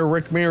 500 winner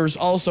Rick Mears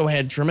also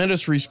had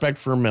tremendous respect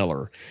for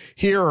Miller.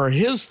 Here are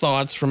his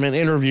thoughts from an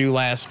interview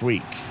last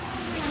week.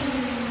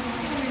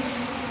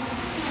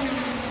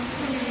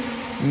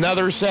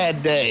 Another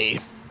sad day.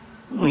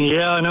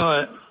 Yeah, I know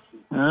it.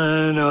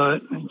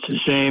 It's a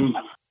shame.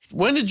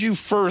 When did you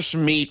first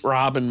meet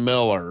Robin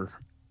Miller,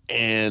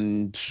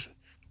 and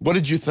what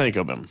did you think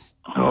of him?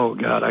 Oh,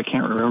 God, I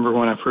can't remember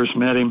when I first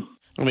met him.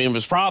 I mean, it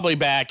was probably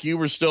back, you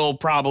were still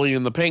probably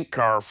in the pink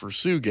car for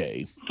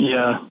Sugay.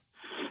 Yeah.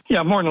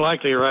 Yeah, more than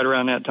likely right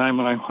around that time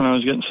when I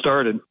was getting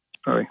started.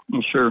 Probably,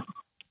 I'm sure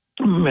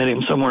met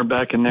him somewhere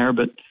back in there,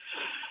 but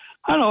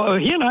I don't know.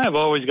 He and I have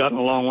always gotten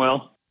along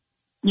well.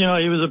 You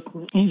know,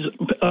 he's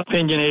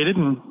opinionated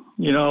and,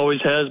 you know,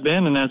 always has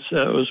been, and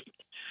it's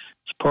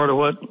part of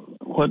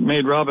what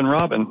made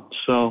Robin.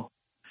 So,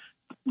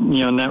 you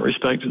know, in that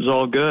respect, it's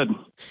all good.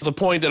 The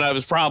point that I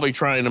was probably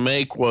trying to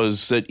make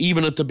was that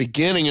even at the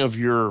beginning of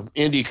your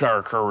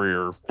IndyCar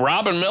career,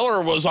 Robin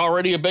Miller was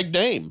already a big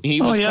name.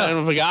 He was kind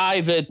of a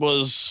guy that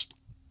was,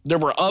 there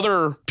were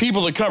other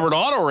people that covered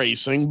auto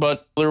racing,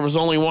 but there was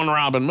only one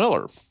Robin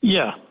Miller.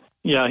 Yeah.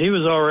 Yeah, he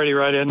was already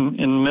right in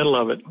the middle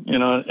of it, you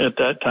know, at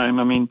that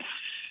time. I mean,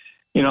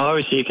 you know,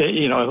 obviously,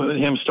 you know,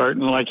 him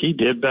starting like he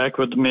did back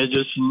with the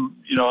midgets and,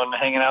 you know, and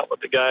hanging out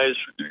with the guys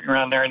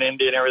around there in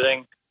Indy and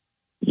everything.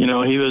 You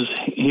know, he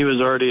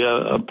was already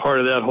a part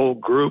of that whole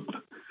group,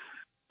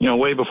 you know,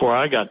 way before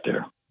I got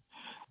there.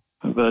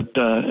 But,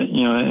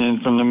 you know,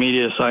 and from the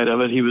media side of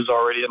it, he was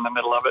already in the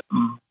middle of it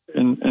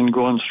and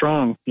going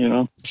strong, you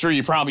know. I'm sure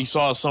you probably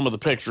saw some of the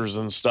pictures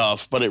and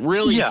stuff, but it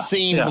really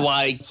seemed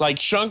like, it's like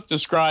Shunk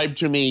described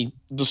to me,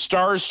 the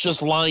stars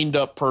just lined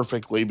up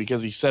perfectly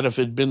because he said if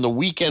it had been the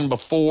weekend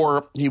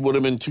before, he would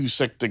have been too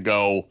sick to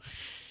go.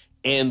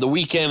 And the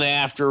weekend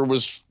after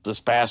was this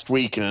past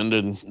weekend,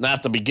 and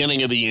not the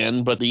beginning of the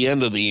end, but the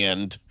end of the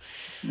end.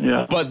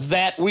 Yeah. But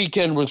that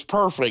weekend was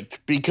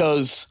perfect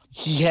because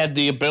he had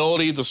the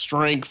ability, the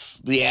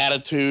strength, the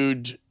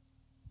attitude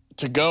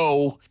to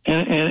go.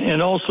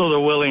 And also the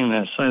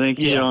willingness. I think,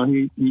 you know,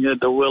 he had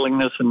the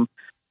willingness, and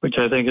which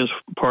I think is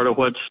part of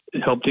what's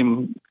helped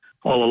him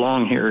all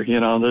along here, you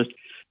know,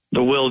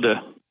 the will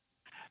to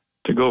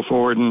go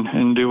forward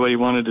and do what he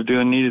wanted to do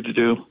and needed to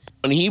do.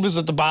 When he was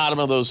at the bottom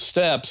of those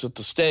steps at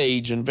the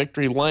stage in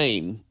Victory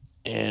Lane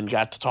and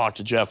got to talk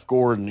to Jeff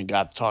Gordon and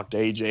got to talk to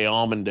A.J.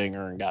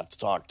 Allmendinger and got to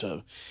talk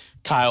to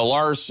Kyle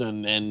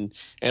Larson and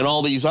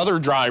all these other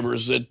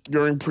drivers that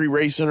during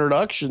pre-race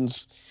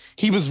introductions,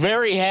 he was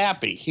very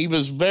happy. It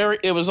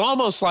was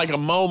almost like a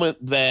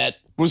moment that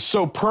was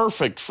so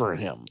perfect for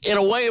him. In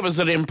a way, it was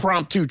an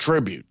impromptu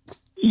tribute.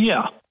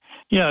 Yeah.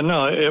 Yeah,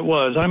 no, it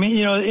was. I mean,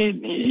 you know,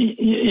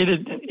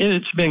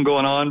 it's been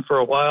going on for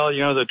a while, you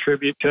know, the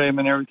tribute to him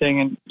and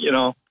everything. And, you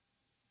know,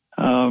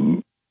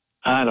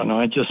 I don't know.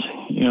 I just,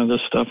 you know,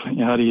 this stuff,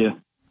 how do you...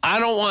 I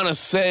don't want to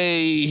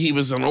say he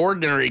was an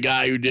ordinary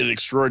guy who did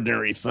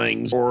extraordinary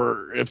things,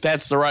 or if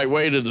that's the right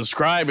way to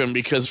describe him,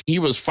 because he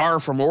was far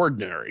from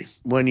ordinary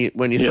when you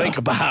think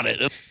about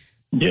it.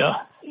 Yeah.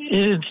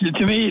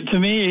 To me,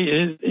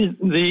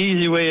 the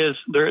easy way is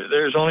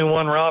there's only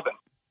one Robin.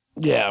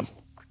 Yeah.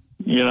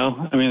 You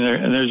know, I mean,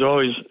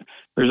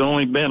 there's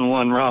only been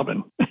one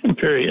Robin,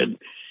 period.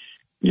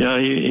 You know,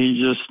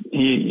 he was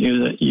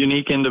a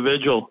unique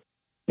individual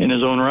in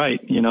his own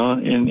right, you know,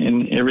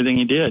 in everything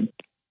he did.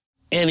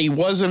 And he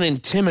wasn't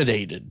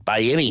intimidated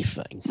by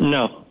anything.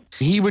 No.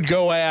 He would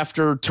go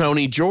after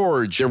Tony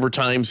George. There were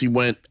times he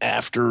went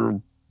after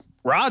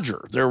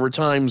Roger. There were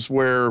times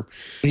where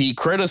he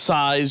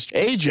criticized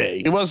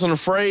AJ. He wasn't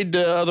afraid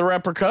of the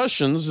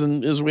repercussions.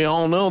 And as we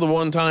all know, the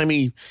one time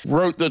he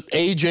wrote that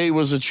AJ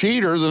was a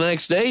cheater, the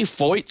next day,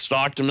 Foyt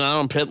stalked him down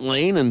on pit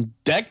lane and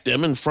decked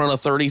him in front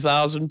of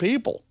 30,000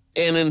 people.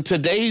 And in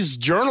today's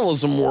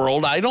journalism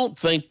world, I don't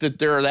think that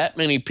there are that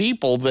many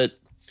people that,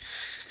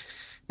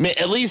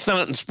 at least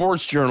not in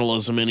sports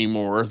journalism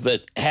anymore,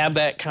 that have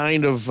that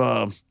kind of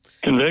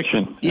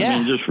conviction. Yeah. I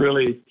mean, just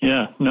really,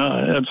 yeah, no,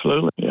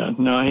 absolutely. Yeah,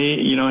 no,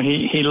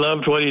 he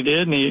loved what he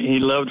did, and he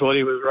loved what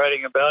he was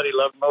writing about. He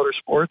loved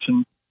motorsports,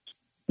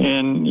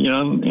 and you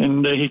know,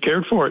 and he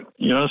cared for it,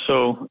 you know,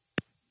 so,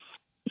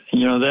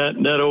 you know,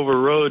 that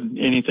overrode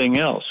anything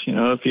else. You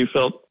know, if you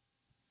felt,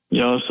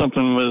 you know,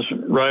 something was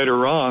right or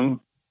wrong,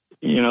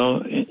 you know,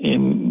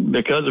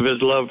 because of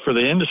his love for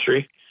the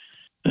industry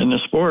and the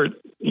sport,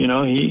 you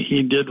know,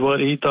 he did what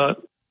he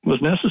thought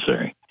was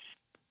necessary,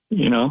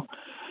 you know.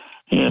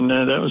 And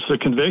that was the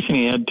conviction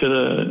he had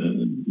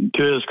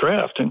to his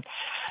craft. And,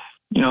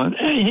 you know,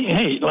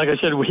 hey, like I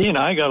said, he and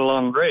I got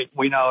along great.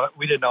 We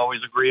didn't always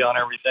agree on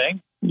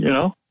everything, you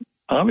know,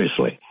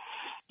 obviously.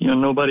 You know,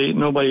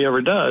 nobody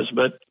ever does,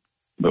 but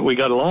we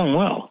got along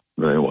well,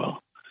 very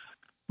well.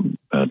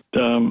 But,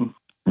 no,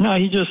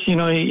 he just, you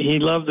know, he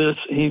loved this.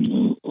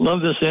 He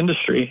loved this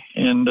industry,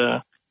 and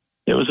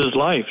it was his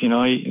life, you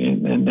know,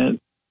 and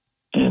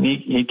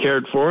he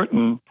cared for it,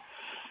 and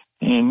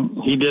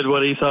he did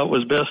what he thought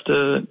was best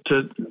to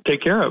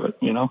take care of it,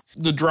 you know.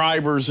 The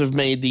drivers have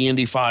made the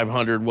Indy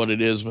 500 what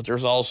it is, but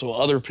there's also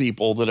other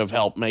people that have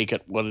helped make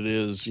it what it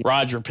is.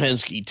 Roger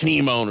Penske,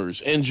 team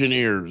owners,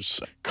 engineers,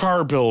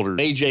 car builders,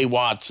 A.J.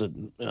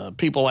 Watson,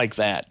 people like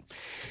that.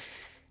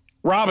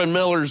 Robin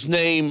Miller's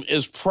name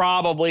is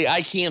probably,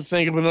 I can't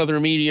think of another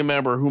media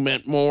member who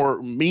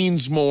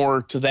means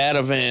more to that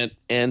event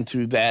and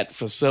to that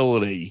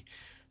facility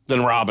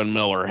than Robin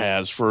Miller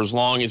has for as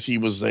long as he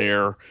was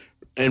there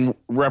and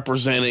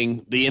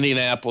representing the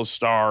Indianapolis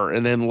Star,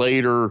 and then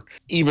later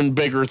even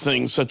bigger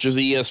things such as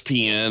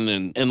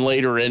ESPN and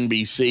later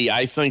NBC.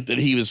 I think that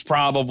he was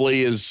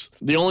probably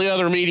the only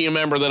other media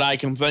member that I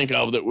can think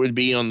of that would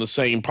be on the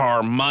same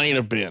par might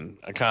have been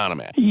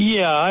Economac.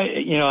 Yeah, I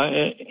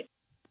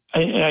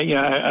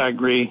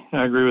agree.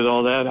 I agree with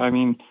all that. I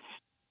mean,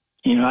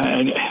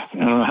 I don't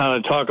know how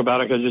to talk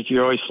about it because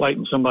you're always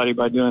slighting somebody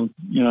by doing,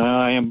 how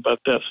I am about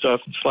that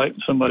stuff and slighting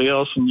somebody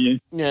else and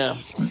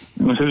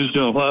who's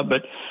doing what.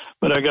 But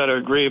I got to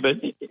agree. But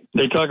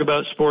they talk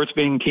about sports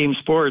being team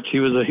sports. He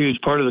was a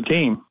huge part of the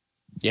team.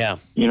 Yeah.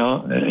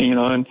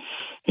 And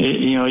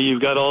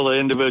you've got all the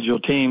individual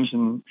teams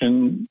and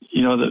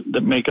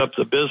that make up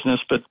the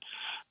business, but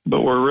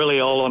we're really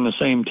all on the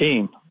same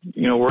team,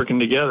 working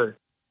together.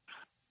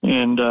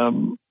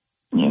 And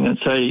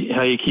that's how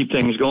you keep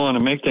things going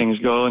and make things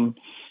go. And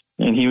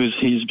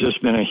he's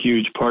just been a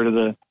huge part of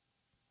the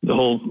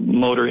whole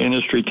motor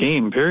industry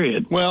team,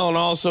 period. Well, and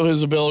also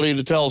his ability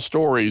to tell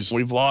stories.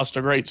 We've lost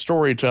a great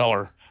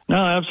storyteller.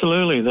 No,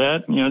 absolutely.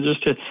 That,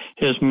 just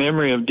his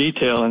memory of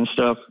detail and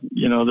stuff,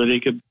 that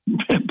he could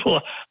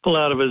pull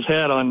out of his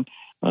hat on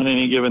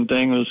any given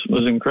thing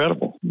was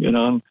incredible,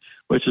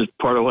 which is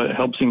part of what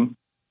helps him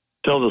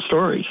tell the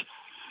stories.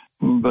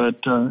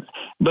 But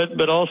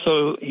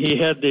also he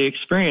had the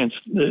experience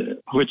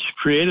which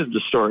created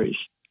the stories.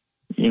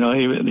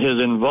 His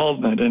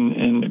involvement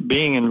and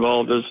being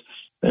involved as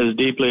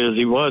deeply as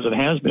he was and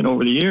has been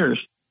over the years.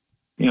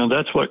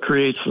 That's what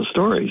creates the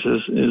stories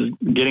is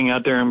getting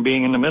out there and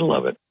being in the middle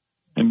of it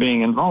and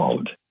being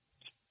involved,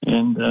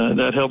 and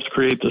that helps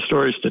create the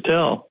stories to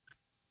tell.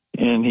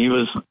 And he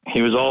was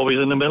always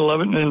in the middle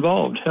of it and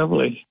involved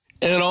heavily.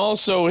 And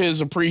also his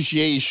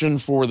appreciation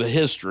for the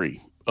history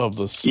of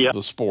the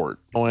sport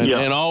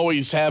and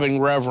always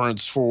having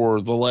reverence for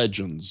the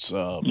legends.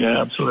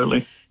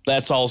 Absolutely.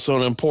 That's also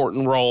an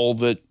important role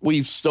that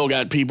we've still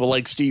got people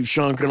like Steve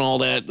Shunk and all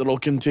that'll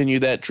continue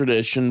that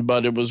tradition.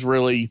 But it was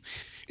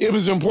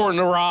important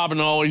to Rob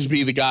and always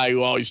be the guy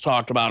who always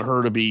talked about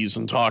Hurtubise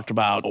and talked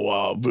about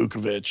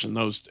Vukovich and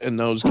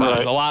those guys.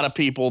 Right. A lot of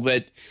people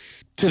that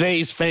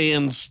today's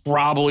fans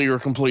probably are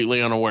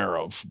completely unaware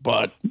of,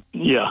 but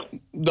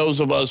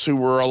those of us who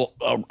were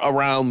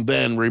around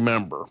then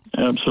remember.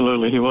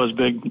 Absolutely. He was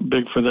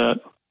big for that.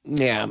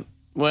 Yeah.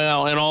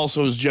 Well, and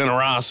also his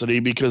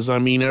generosity, because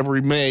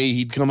every May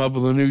he'd come up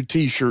with a new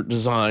T-shirt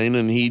design,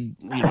 and he'd,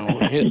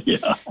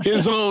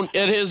 his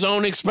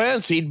own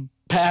expense, he'd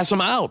pass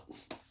them out.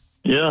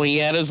 Yeah, he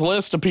had his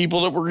list of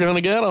people that were going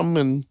to get them,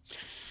 and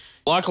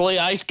luckily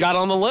I got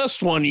on the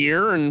list one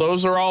year, and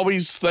those are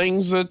always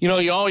things that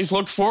you always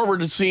look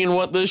forward to seeing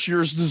what this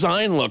year's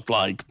design looked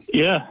like.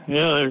 Yeah,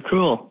 they're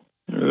cool.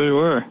 They really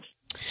were.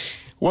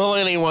 Well,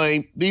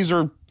 anyway, these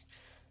are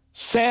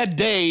sad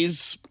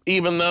days,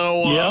 even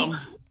though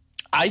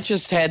I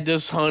just had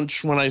this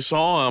hunch when I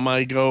saw him.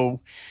 I go,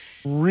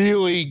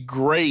 really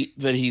great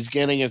that he's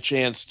getting a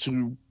chance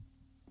to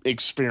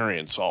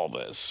experience all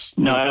this.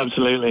 No,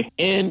 absolutely.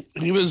 And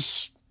he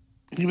was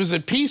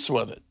at peace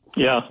with it.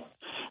 Yeah.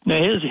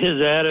 Now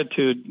his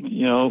attitude,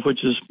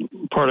 which is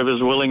part of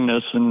his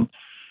willingness and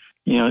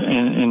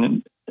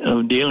and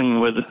of dealing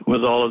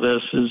with all of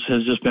this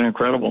has just been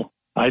incredible,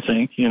 I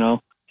think,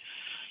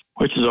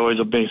 which is always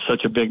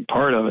such a big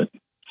part of it.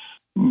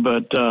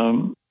 But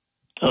of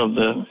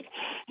the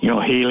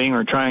healing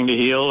or trying to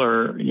heal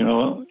or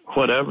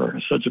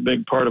whatever, such a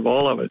big part of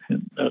all of it,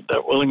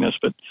 that willingness.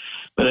 But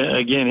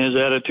again, his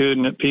attitude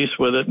and at peace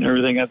with it and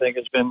everything, I think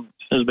has been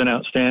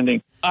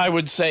outstanding. I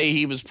would say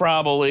he was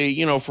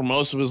probably, for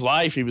most of his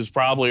life, he was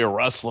probably a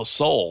restless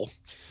soul.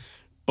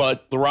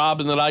 But the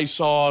Robin that I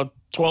saw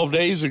 12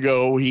 days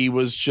ago, it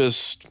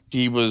was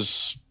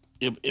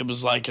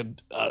like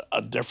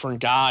a different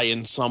guy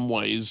in some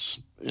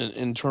ways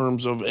in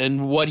terms of,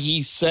 and what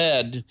he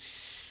said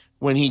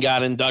when he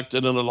got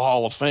inducted into the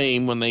Hall of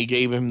Fame, when they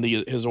gave him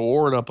his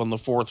award up on the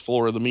 4th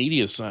floor of the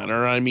media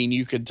center.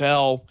 You could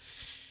tell,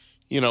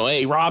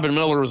 A, Robin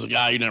Miller was a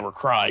guy who never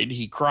cried.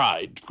 He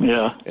cried.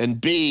 Yeah.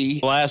 And B,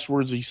 the last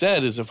words he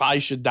said is, if I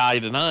should die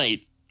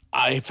tonight,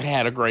 I've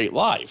had a great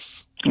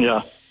life.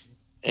 Yeah.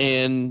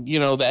 And,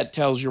 that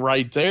tells you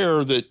right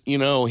there that, he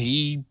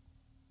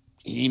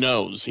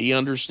knows, he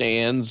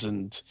understands,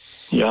 and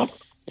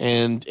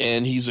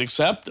and he's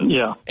accepted.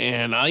 Yeah.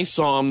 And I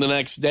saw him the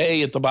next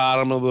day at the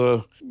bottom of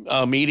the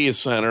media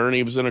center, and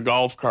he was in a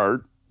golf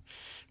cart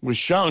with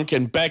Shunk,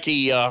 and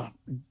Becky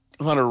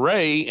Hunter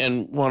Ray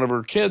and one of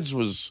her kids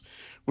was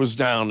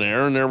down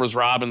there, and there was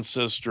Robin's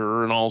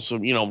sister, and also,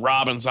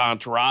 Robin's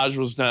entourage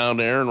was down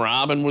there, and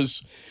Robin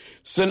was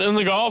sitting in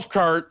the golf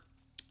cart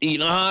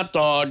eating a hot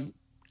dog,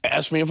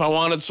 asked me if I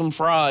wanted some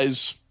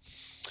fries.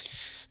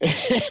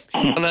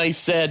 And I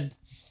said,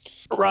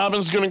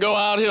 Robin's going to go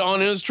out on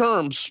his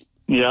terms.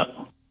 Yeah.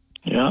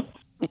 Yeah.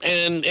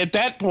 And at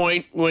that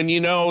point, when you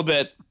know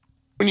that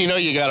When you know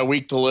you got a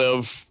week to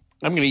live,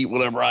 I'm going to eat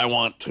whatever I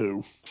want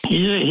to.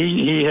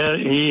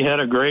 He had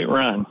a great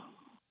run.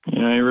 He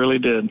really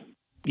did.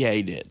 Yeah,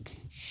 he did.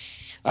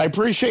 I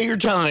appreciate your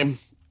time.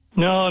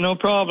 No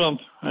problem.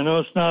 I know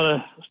it's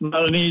not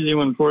an easy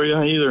one for you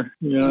either.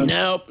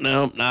 Nope,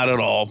 not at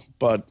all.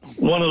 But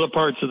one of the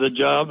parts of the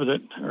job that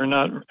are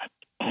not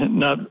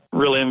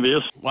really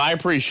envious. Well, I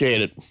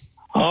appreciate it.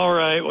 All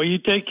right. Well, you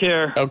take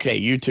care. Okay,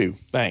 you too.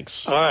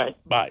 Thanks. All right.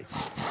 Bye.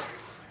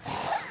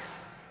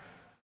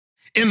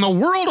 In the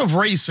world of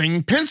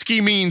racing,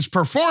 Penske means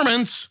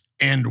performance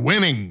and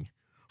winning.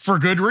 For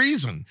good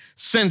reason.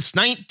 Since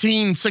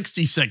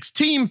 1966,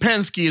 Team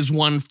Penske has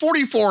won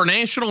 44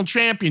 national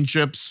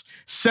championships,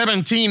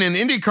 17 in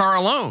IndyCar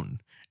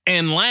alone.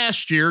 And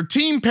last year,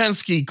 Team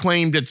Penske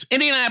claimed its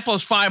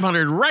Indianapolis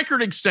 500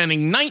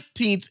 record-extending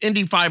 19th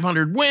Indy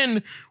 500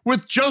 win,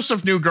 with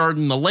Joseph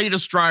Newgarden the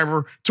latest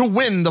driver to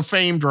win the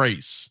famed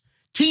race.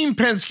 Team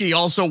Penske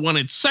also won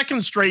its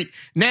second straight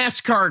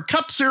NASCAR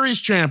Cup Series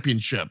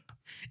championship.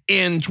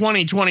 In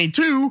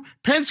 2022,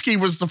 Penske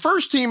was the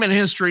first team in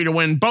history to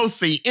win both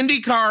the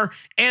IndyCar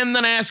and the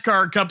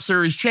NASCAR Cup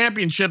Series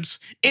championships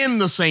in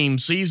the same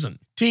season.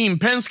 Team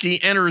Penske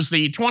enters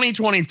the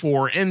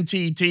 2024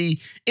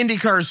 NTT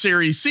IndyCar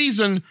Series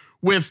season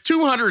with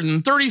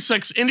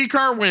 236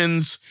 IndyCar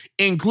wins,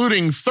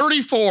 including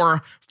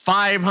 34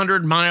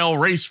 500-mile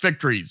race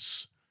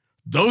victories.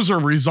 Those are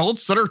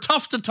results that are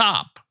tough to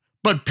top.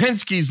 But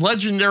Penske's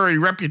legendary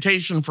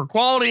reputation for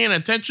quality and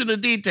attention to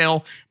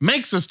detail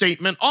makes a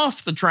statement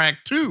off the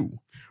track, too.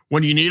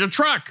 When you need a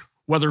truck,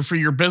 whether for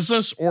your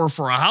business or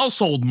for a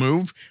household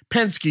move,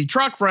 Penske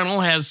Truck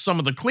Rental has some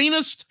of the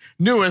cleanest,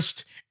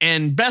 newest,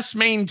 and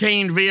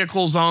best-maintained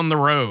vehicles on the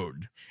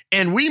road.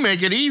 And we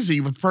make it easy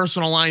with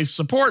personalized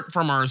support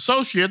from our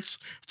associates,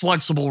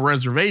 flexible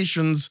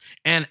reservations,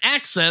 and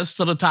access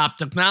to the top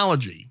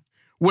technology.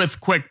 With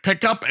quick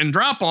pickup and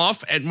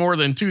drop-off at more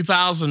than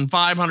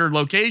 2,500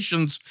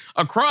 locations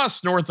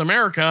across North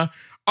America,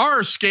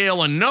 our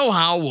scale and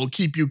know-how will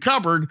keep you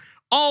covered,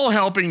 all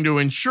helping to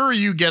ensure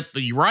you get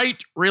the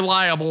right,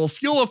 reliable,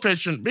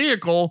 fuel-efficient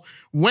vehicle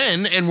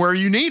when and where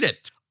you need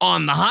it.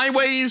 On the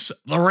highways,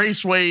 the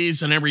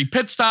raceways, and every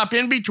pit stop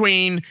in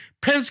between,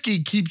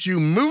 Penske keeps you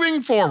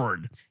moving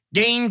forward.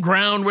 Gain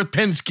ground with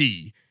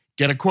Penske.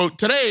 Get a quote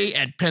today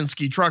at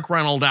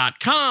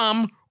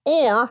PenskeTruckRental.com.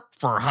 Or,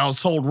 for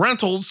household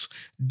rentals,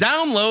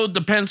 download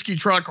the Penske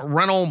Truck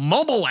Rental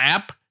mobile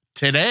app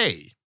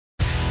today.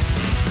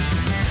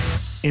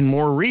 In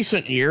more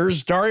recent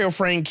years, Dario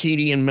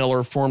Franchitti and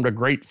Miller formed a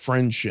great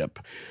friendship.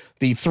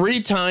 The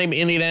three-time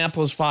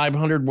Indianapolis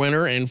 500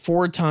 winner and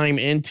four-time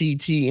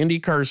NTT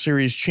IndyCar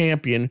Series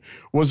champion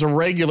was a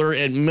regular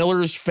at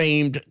Miller's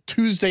famed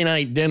Tuesday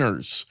night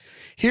dinners.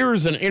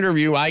 Here's an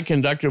interview I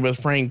conducted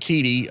with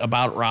Franchitti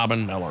about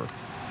Robin Miller.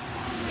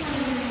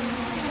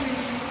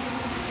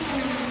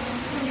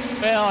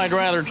 Well, I'd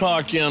rather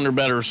talk to you under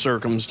better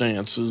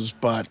circumstances,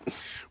 but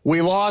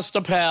we lost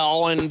a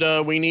pal, and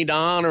we need to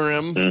honor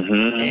him.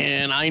 Mm-hmm.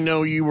 And I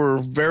know you were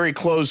very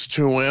close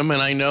to him,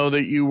 and I know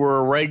that you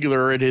were a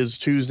regular at his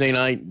Tuesday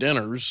night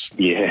dinners.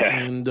 Yeah.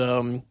 And,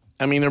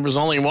 I mean, there was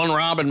only one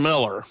Robin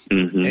Miller.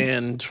 Mm-hmm.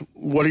 And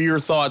what are your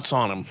thoughts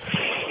on him?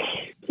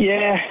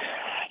 Yeah,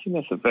 I think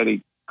that's a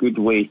very good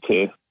way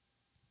to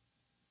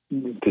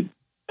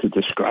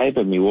describe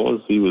him. He was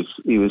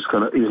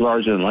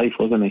larger than life,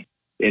 wasn't he?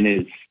 In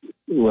his,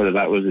 whether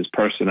that was his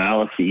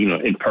personality,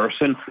 in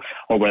person,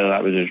 or whether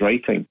that was his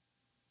writing,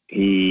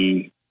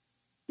 he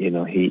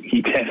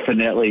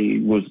definitely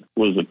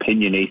was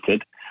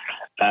opinionated,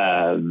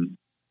 and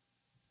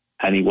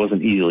he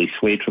wasn't easily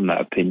swayed from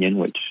that opinion,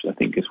 which I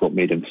think is what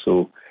made him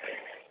so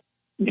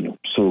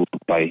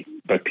by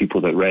people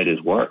that read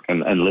his work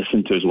and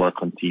listened to his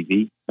work on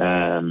TV.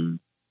 But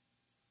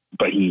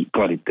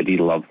did he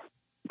love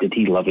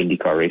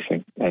IndyCar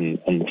racing and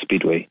the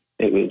Speedway?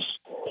 It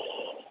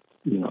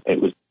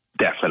was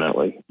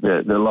definitely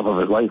the love of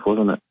his life,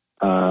 wasn't it?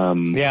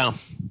 Yeah.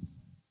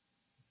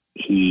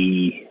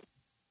 He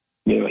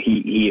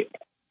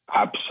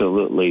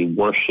absolutely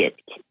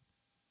worshipped,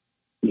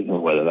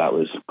 whether that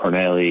was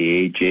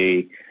Parnelli,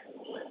 AJ,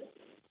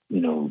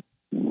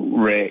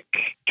 Rick,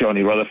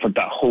 Johnny Rutherford,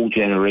 that whole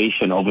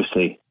generation.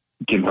 Obviously,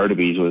 Jim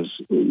Hurtubise was,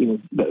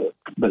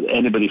 but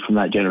anybody from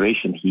that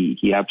generation,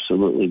 he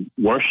absolutely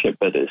worshipped.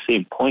 But at the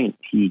same point,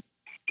 he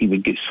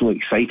would get so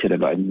excited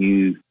about a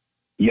new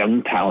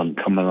young talent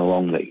coming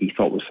along that he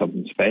thought was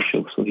something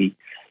special. So he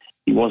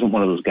wasn't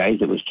one of those guys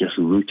that was just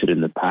rooted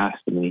in the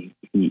past. I mean,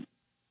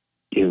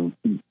 him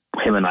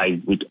and I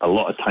would a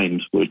lot of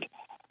times we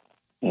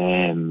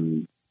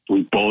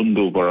bond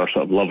over our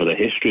sort of love of the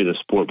history of the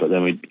sport, but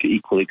then we'd get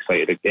equally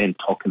excited again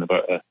talking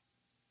about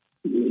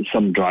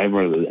some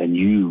driver, a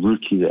new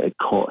rookie that had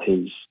caught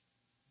his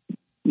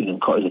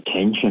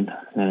attention,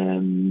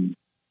 and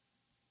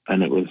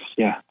it was,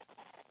 yeah,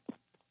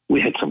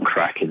 we had some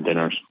cracking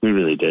dinners. We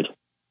really did.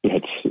 We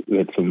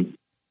had some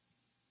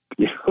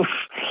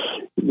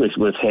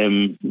with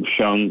him,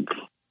 Shunk.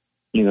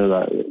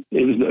 That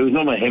it was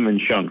normally him and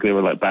Shunk. They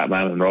were like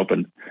Batman and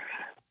Robin.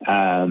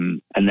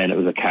 And then it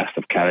was a cast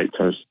of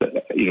characters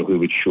that, who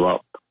would show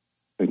up,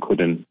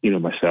 including,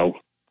 myself,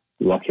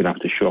 lucky enough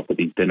to show up at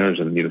these dinners.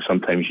 And,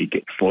 sometimes you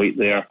get Foyt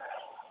there.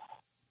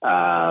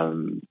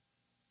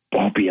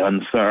 Bobby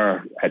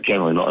Unser,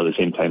 generally not at the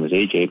same time as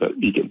AJ, but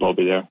you get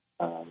Bobby there.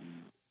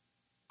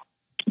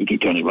 You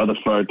get Johnny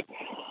Rutherford,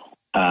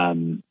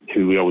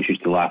 who we always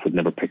used to laugh would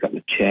never pick up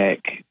the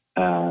check.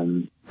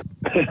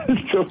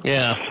 So,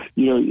 yeah,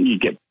 you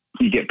get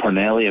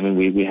Parnelli. I mean,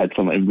 we had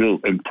some real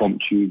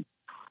impromptu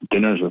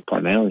dinners with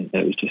Parnelli.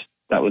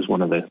 That was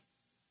one of the.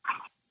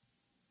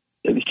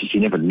 It was just you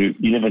never knew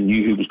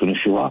who was going to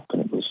show up,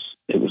 and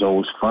it was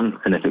always fun.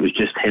 And if it was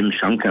just him,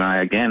 Shunk, and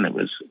I again, it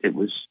was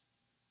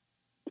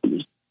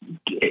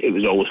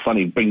always fun.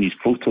 He'd bring these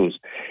photos.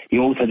 He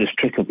always had this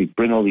trick of he'd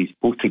bring all these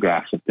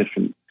photographs of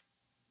different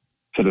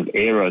sort of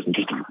eras and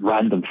just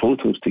random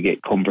photos to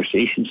get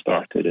conversation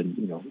started.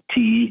 And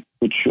T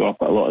would show up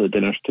at a lot of the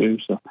dinners too.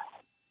 So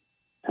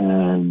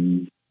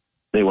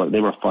they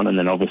were fun. And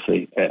then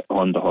obviously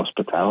on the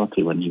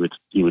hospitality when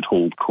he would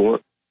hold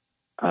court.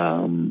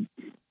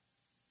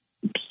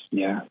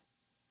 Yeah,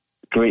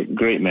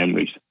 great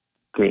memories.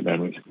 Great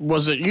memories.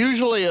 Was it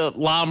usually a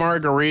La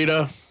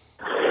Margarita?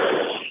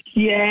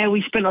 Yeah,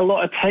 we spent a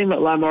lot of time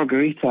at La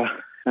Margarita.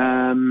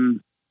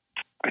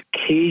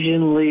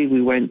 Occasionally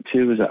we went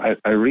to,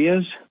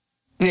 Arias?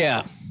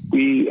 Yeah.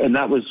 And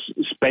that was,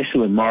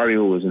 especially when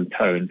Mario was in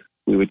town,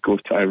 we would go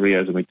to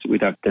Arias and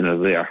we'd have dinner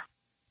there.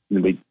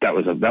 And that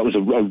was a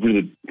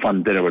really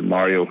fun dinner when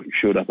Mario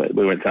showed up.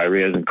 We went to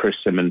Arias and Chris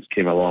Simmons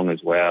came along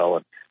as well.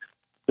 And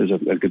there's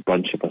a good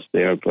bunch of us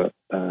there. But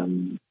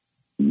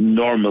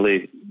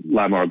normally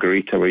La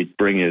Margarita, where he'd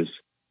bring his,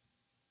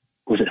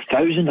 was it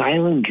Thousand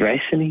Island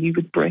dressing he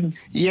would bring?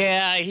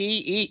 Yeah,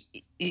 he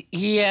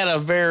had a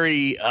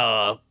very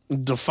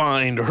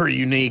defined or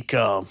unique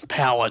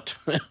palate,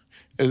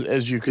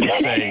 as you could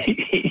say.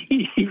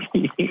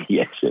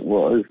 Yes, it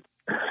was.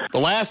 The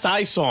last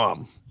I saw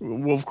him,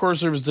 well, of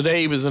course, there was the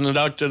day he was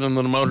inducted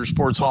into the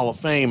Motorsports Hall of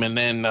Fame, and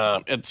then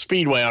at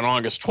Speedway on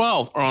August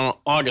 12th, or on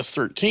August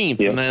 13th.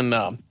 Yep. And then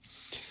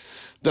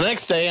the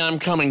next day I'm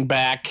coming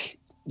back.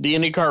 The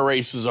IndyCar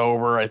race is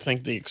over. I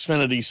think the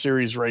Xfinity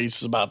Series race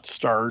is about to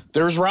start.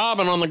 There's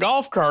Robin on the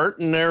golf cart,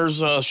 and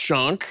there's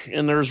Shunk,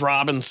 and there's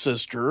Robin's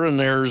sister, and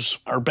there's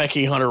our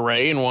Becky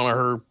Hunter-Ray and one of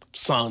her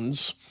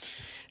sons.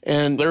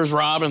 And there's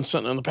Robin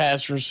sitting in the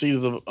passenger seat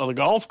of the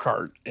golf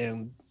cart,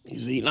 and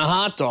he's eating a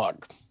hot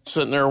dog.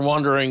 Sitting there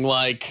wondering,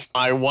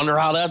 I wonder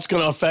how that's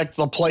going to affect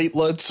the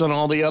platelets and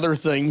all the other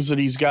things that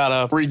he's got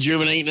to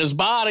rejuvenate in his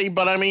body.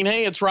 But, I mean,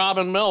 hey, it's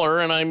Robin Miller,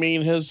 and I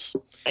mean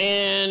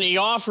and he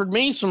offered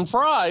me some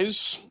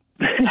fries.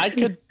 I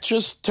could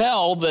just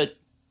tell that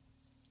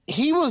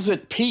he was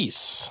at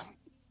peace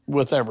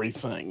with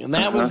everything. And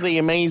that was the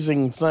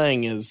amazing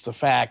thing, is the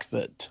fact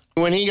that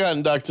when he got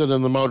inducted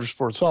in the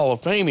Motorsports Hall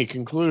of Fame, he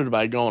concluded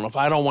by going, if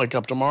I don't wake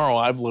up tomorrow,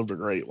 I've lived a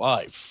great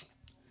life.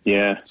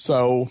 Yeah.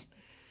 So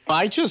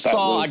I just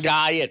saw a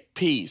guy at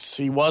peace.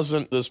 He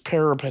wasn't this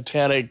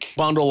peripatetic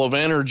bundle of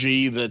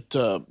energy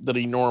that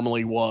he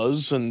normally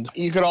was. And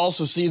you could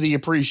also see the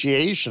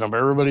appreciation of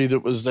everybody that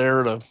was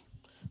there to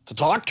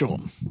talk to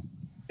him.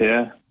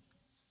 Yeah.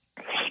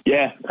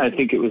 Yeah, I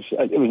think it was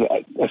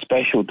a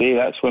special day.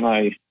 That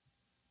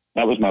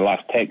was my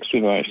last text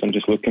with him. I'm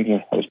just looking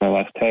here. That was my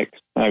last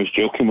text. I was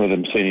joking with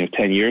him saying,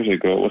 10 years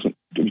ago, it was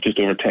just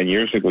over 10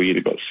 years ago, you'd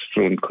have got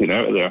thrown clean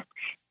out of there.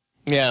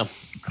 Yeah.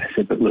 I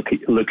said, but look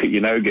at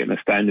you now getting a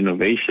standing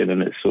ovation,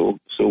 and it's so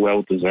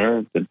well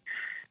deserved. And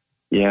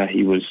yeah,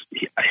 he was,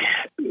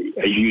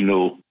 as you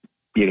know,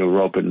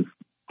 Robin,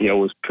 he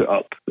always put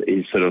up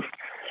his sort of,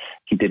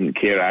 he didn't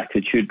care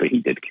attitude, but he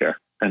did care.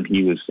 And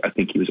I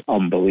think he was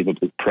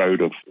unbelievably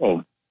proud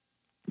of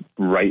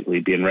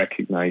rightly being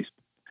recognized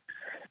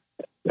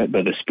by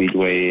the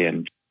Speedway.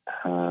 And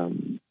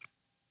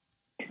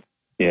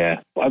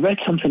yeah, I read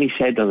something he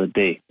said the other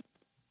day.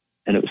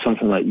 And it was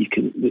something like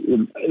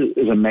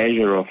there's a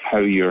measure of how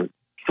you're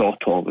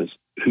thought of as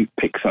who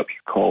picks up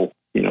your call,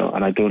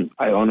 and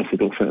I honestly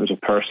don't think there's a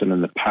person in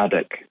the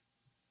paddock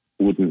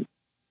wouldn't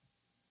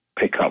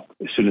pick up,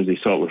 as soon as they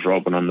saw it was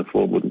Robin on the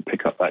floor, wouldn't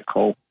pick up that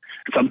call.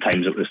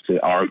 Sometimes it was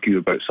to argue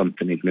about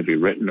something he'd maybe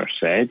written or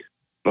said,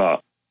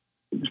 but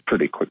it was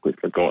pretty quickly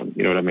forgotten.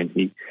 You know what I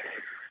mean?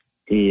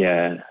 He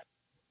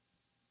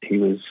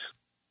was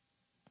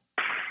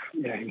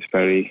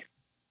very,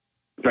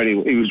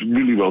 very, he was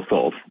really well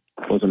thought of.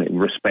 Wasn't it?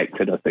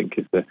 Respected, I think,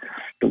 is the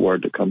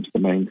word that comes to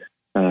mind.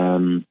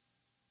 And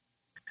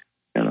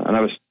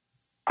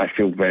I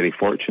feel very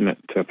fortunate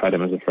to have had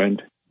him as a friend.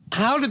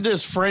 How did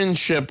this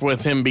friendship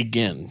with him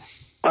begin?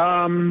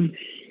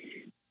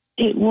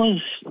 It was,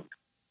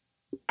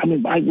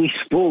 we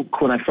spoke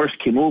when I first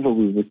came over,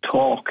 we would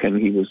talk,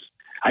 and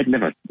I'd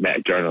never met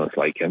a journalist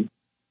like him.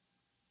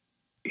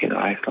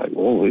 I thought,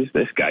 whoa, who's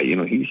this guy?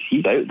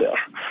 He's out there.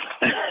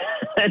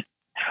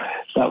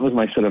 That was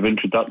my sort of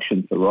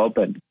introduction to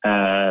Robin.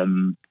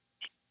 And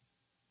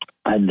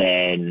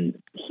then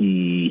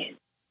he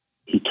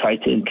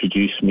tried to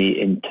introduce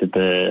me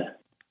into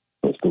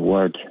what's the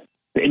word?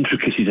 the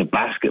intricacies of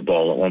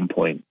basketball at one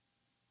point,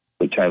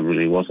 which I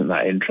really wasn't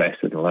that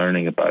interested in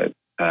learning about.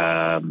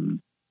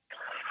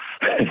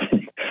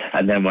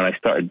 And then when I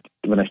started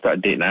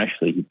dating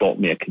Ashley, he bought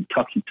me a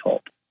Kentucky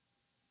top.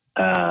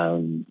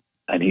 And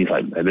he's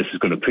like, "This is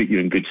going to put you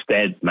in good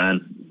stead,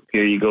 man.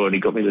 Here you go." And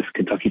he got me this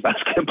Kentucky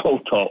basketball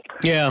top.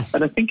 Yeah.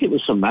 And I think it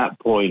was from that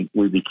point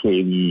we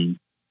became,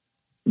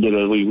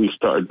 we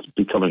started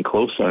becoming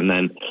closer. And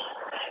then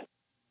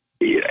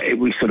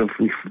we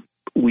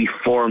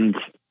formed,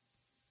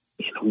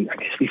 I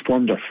guess we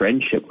formed our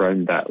friendship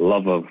around that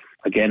love of,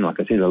 again, like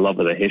I say, the love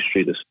of the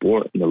history of the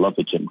sport and the love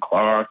of Jim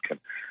Clark. And,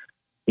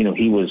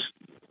 he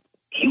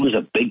was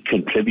a big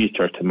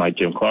contributor to my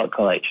Jim Clark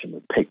collection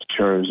with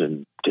pictures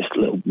and just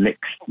little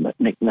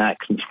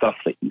knickknacks and stuff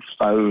that he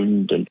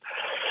found. And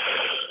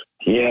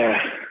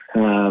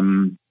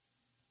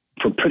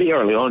from pretty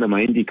early on in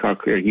my IndyCar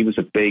career, he was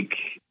a big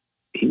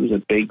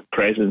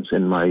presence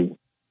in my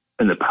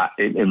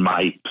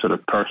sort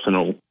of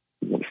personal,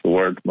 what's the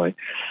word,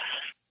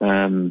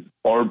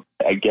 orb,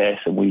 I guess.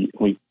 And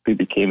we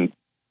became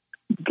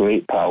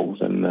great pals.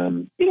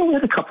 And, we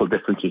had a couple of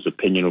differences of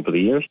opinion over the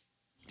years.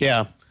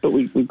 Yeah. But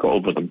we got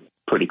over them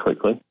pretty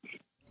quickly.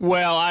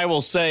 Well, I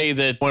will say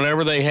that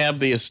whenever they have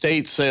the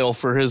estate sale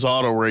for his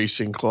auto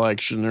racing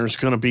collection, there's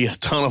going to be a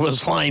ton of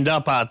us lined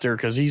up out there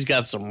because he's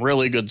got some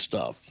really good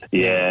stuff.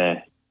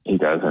 Yeah, he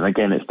does. And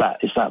again, it's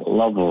that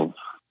love of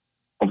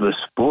the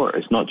sport.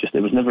 It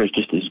was never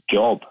just his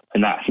job.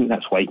 And I think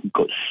that's why he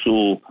got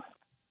so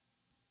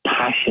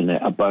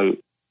passionate about,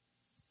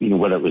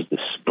 whether it was the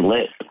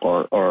split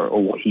or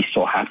what he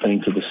saw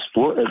happening to the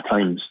sport at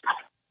times.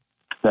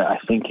 That I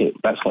think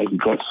that's why he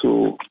got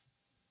so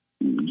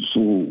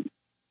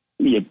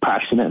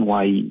passionate, and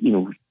why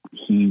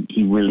he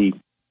really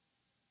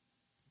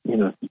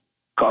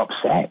got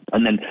upset.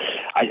 And then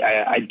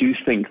I do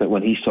think that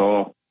when he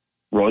saw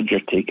Roger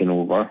taking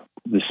over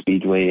the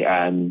Speedway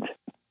and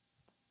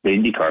the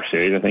IndyCar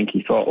series, I think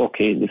he thought,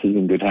 okay, this is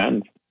in good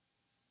hands.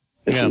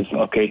 This is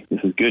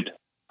good,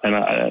 and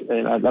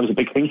that was a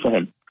big thing for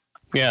him.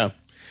 Yeah,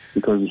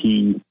 because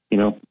he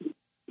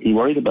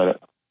worried about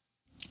it.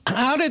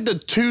 How did the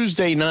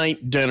Tuesday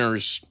night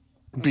dinners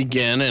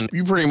begin? And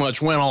you pretty much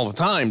went all the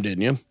time,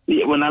 didn't you?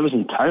 Yeah, when I was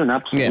in town,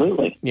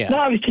 absolutely. Yeah. No,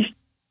 I was just,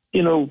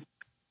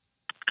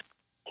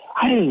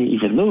 I didn't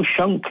even know.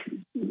 Shunk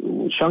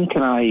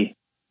and I,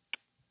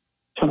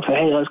 Shunk said,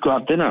 "Hey, let's go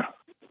have dinner."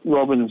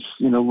 Robin's,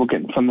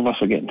 some of us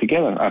are getting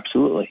together.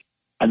 Absolutely.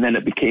 And then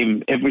it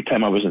became, every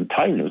time I was in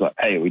town, it was like,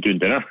 "Hey, are we doing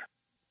dinner?"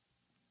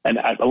 And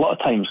a lot of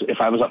times,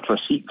 if I was up for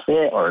a seat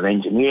fit or an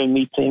engineering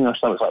meeting or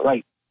something, it's like,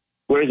 "Right,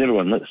 where's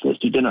everyone? Let's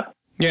do dinner."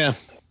 Yeah.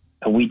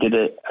 And we did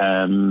it,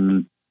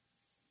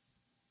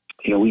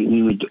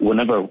 we would,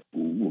 whenever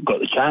we got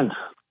the chance,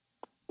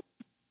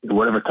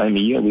 whatever time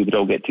of year, we would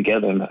all get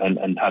together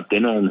and have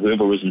dinner, and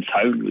whoever was in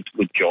town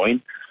would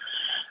join.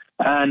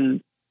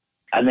 And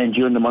then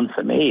during the month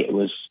of May, it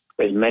was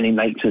as many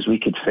nights as we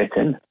could fit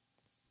in.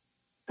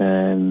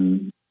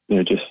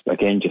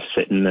 Just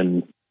sitting,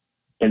 and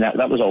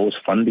that was always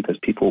fun because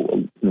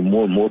people,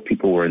 more and more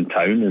people were in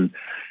town, and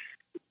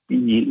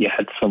you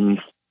had some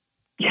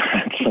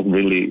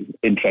really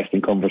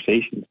interesting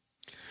conversations.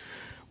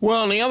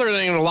 Well, and the other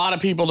thing, a lot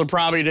of people that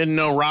probably didn't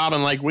know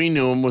Robin like we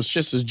knew him was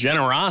just his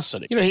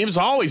generosity. He was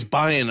always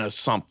buying us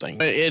something.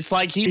 It's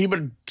like he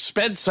would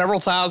spend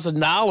several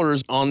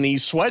 $1,000s on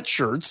these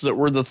sweatshirts that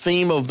were the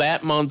theme of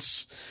that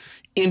month's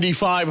Indy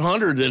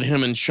 500 that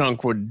him and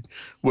Shunk would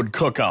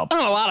cook up.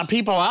 Not a lot of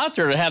people out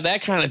there that have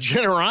that kind of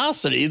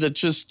generosity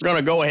that's just going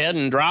to go ahead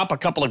and drop a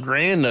couple of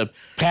grand to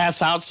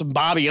pass out some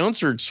Bobby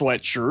Unser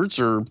sweatshirts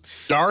or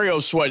Dario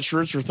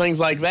sweatshirts or things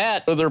like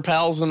that to their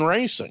pals in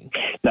racing.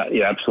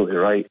 You're absolutely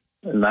right.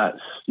 And that's,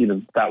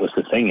 that was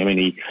the thing. I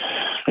mean,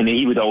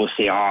 he would always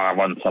say, I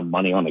want some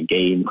money on a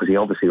game, because he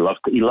obviously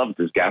loved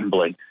his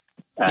gambling.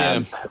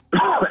 And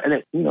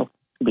it,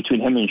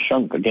 between him and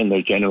Shunk, again,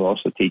 their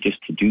generosity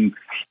just to do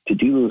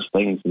those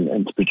things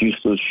and to produce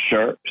those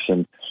shirts,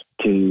 and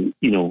to,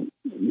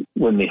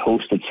 when they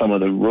hosted some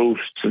of the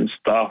roasts and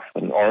stuff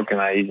and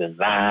organizing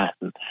that.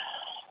 And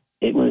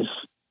it was,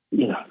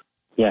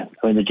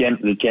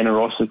 the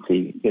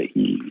generosity that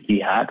he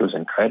had was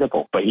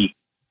incredible, but he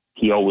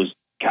always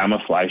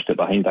camouflaged it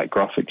behind that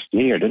gruff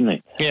exterior, didn't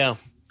he? Yeah.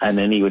 And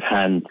then he would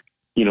hand,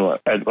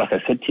 like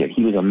I said to you,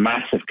 he was a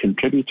massive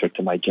contributor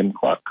to my Jim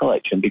Clark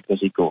collection, because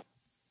he'd go,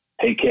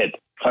 "Hey kid,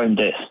 found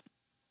this.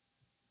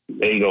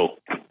 There you go."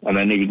 And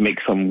then he would make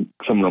some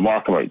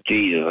remark about,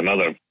 "Gee, there's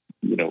another,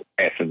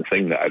 effing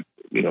thing that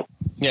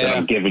that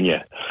I'm giving you."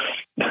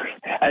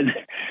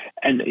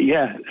 and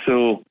yeah,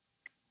 so,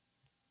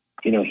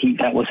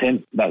 that was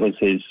him. That was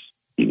he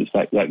was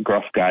like that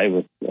gruff guy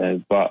with,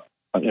 but,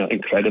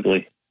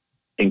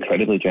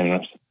 incredibly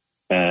generous.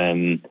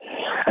 And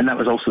that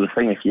was also the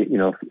thing. If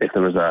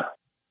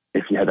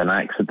if you had an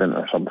accident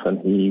or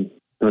something,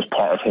 it was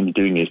part of him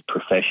doing his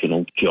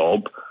professional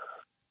job.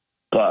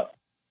 But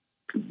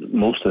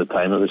most of the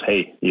time it was,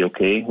 "Hey, you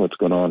okay? What's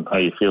going on? How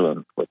you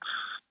feeling?"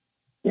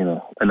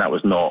 And that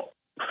was not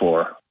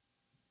for,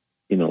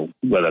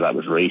 whether that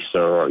was Racer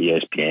or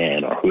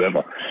ESPN or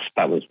whoever,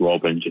 that was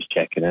Robin just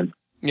checking in.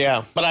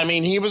 Yeah, but I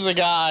mean, he was a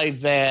guy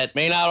that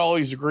may not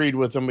always agreed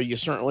with him, but you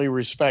certainly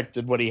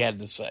respected what he had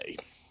to say.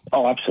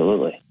 Oh,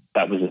 absolutely.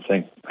 That was the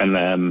thing.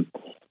 And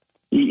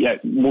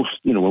most,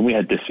 when we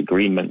had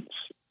disagreements,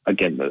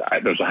 again,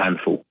 there's a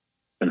handful,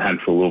 and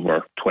handful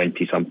over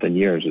 20-something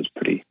years is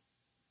pretty,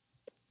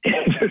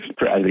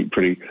 I think,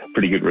 pretty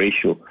good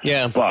ratio.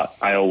 Yeah. But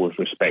I always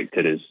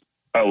respected his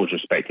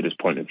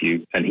point of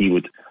view, and he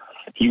would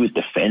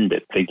defend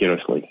it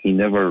vigorously. He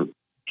never,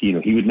 he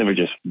would never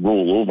just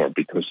roll over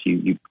because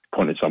you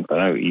pointed something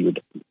out.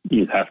 You'd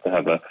have to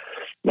have a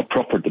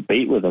proper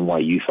debate with him why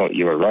you thought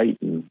you were right,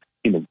 and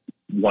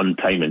one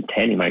time in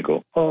 10 he might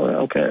go, oh,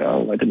 okay,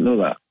 I didn't know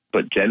that.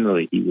 But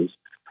generally he was,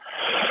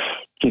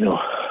 he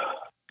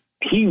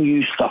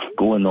knew stuff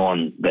going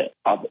on that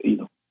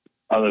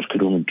others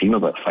could only dream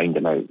about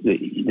finding out.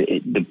 The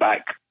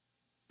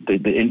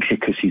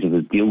intricacies of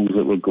the deals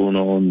that were going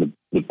on,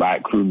 the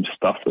backroom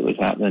stuff that was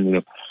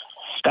happening.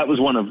 That was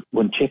one of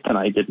when Chip and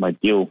I did my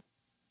deal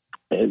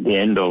at the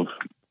end of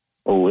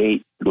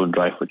 2008, go and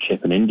drive for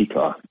Chip in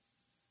IndyCar.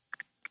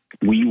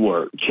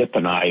 Chip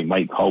and I,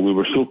 Mike Hall, we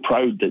were so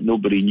proud that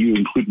nobody knew,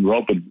 including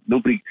Robin. There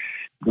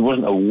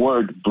wasn't a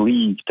word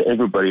breathed to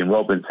everybody, and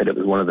Robin said it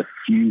was one of the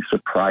few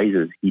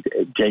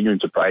genuine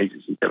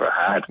surprises he'd ever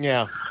had.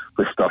 Yeah,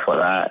 with stuff like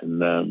that,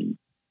 and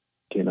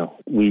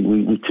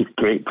we took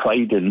great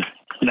pride in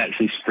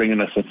actually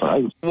stringing a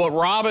surprise. What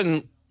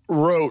Robin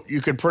wrote, you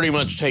could pretty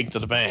much take to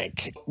the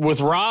bank. With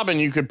Robin,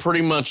 you could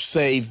pretty much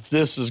say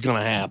this is going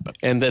to happen,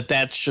 and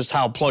that's just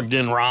how plugged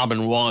in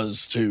Robin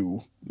was to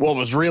what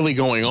was really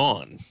going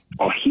on.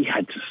 Oh, he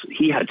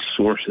had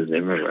sources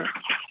everywhere,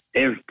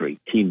 every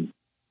team,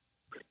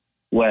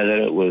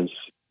 whether it was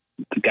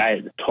the guy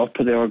at the top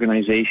of the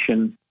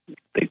organization,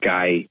 the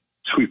guy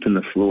sweeping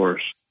the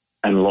floors,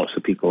 and lots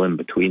of people in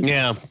between.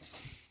 Yeah,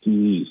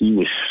 he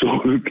was so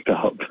hooked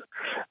up,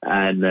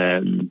 and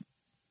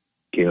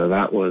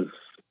that was.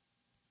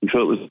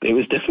 So it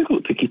was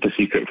difficult to keep a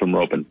secret from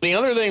Robin. The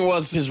other thing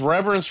was his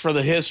reverence for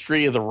the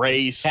history of the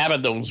race,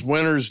 having those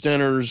winners'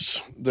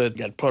 dinners that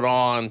got put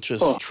on,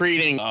 just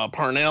treating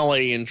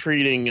Parnelli and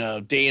treating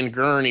Dan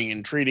Gurney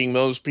and treating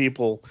those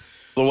people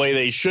the way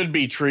they should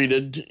be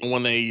treated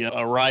when they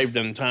arrived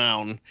in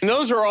town. And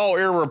those are all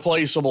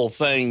irreplaceable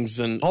things,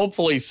 and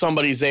hopefully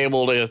somebody's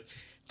able to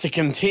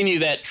continue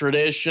that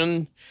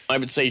tradition. I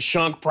would say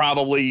Shunk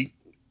probably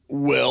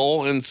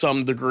will in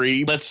some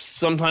degree. That's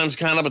sometimes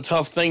kind of a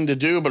tough thing to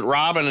do, but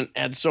Robin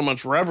had so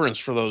much reverence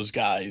for those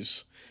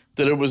guys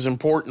that it was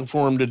important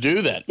for him to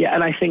do that. Yeah,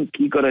 and I think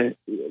you got to,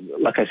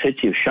 like I said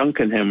to you, Shunk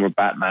and him were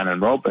Batman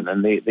and Robin,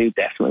 and they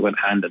definitely went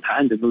hand in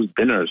hand, and those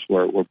dinners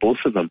were both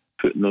of them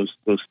putting those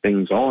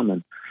things on.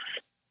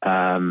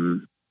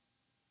 And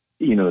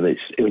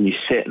when you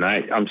sit, and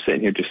I'm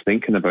sitting here just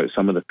thinking about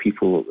some of the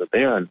people that were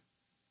there, and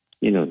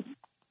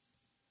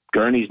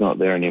Gurney's not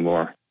there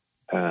anymore.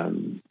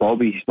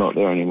 Bobby's not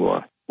there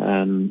anymore,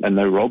 and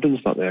now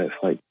Robin's not there. It's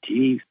like,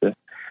 geez,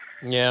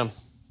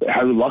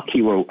 how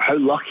lucky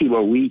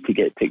were we to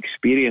get to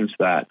experience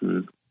that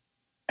and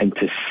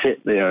to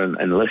sit there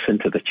and listen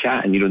to the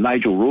chat. And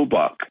Nigel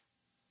Roebuck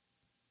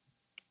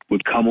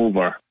would come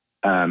over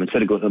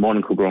instead of going to the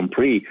Monaco Grand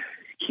Prix.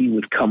 He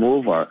would come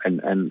over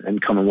and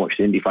come and watch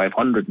the Indy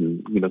 500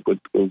 and go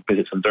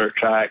visit some dirt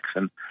tracks,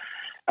 and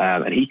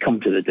he'd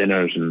come to the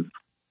dinners and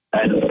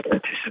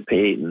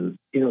participate, and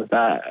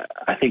that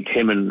I think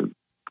him and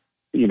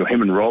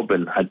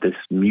Robin had this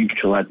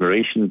mutual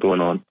admiration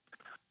going on,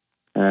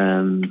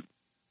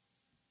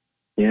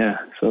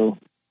 so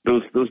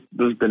those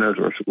dinners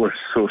were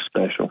so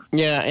special.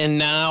 Yeah, and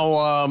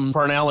now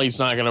Parnelli's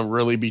not going to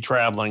really be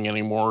traveling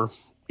anymore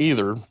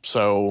either.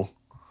 So,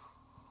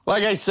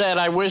 like I said,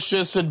 I wish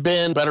this had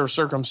been better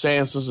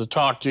circumstances to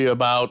talk to you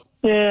about.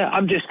 Yeah,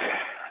 I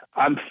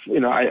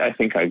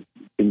think I've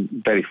been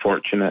very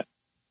fortunate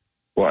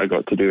what I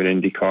got to do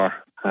in IndyCar,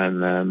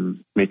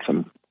 and made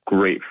some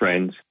great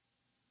friends.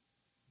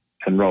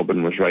 And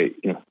Robin was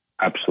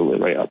absolutely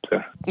right up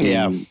there.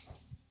 Yeah.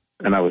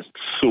 And I was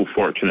so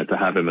fortunate to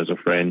have him as a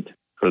friend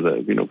for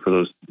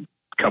those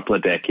couple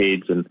of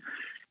decades, and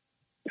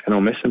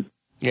I'll miss him.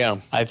 Yeah,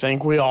 I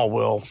think we all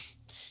will.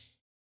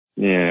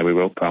 Yeah, we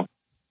will, pal.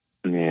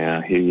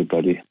 Yeah, I hear you,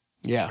 buddy.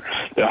 Yeah.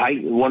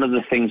 One of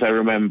the things I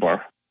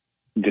remember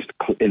just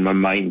in my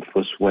mind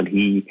was when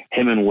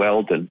him and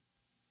Weldon,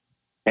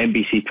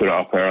 NBC put it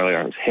up earlier.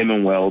 It was him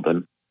and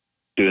Weldon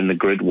doing the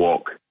grid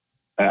walk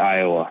at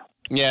Iowa.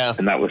 Yeah.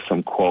 And that was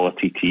some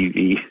quality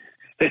TV.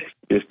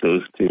 Just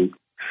those two.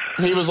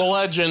 He was a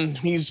legend.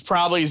 He's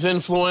probably as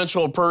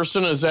influential a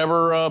person as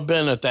ever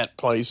been at that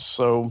place.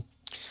 So,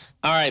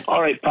 all right.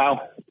 All right,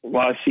 pal.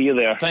 Well, I'll see you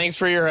there. Thanks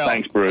for your help.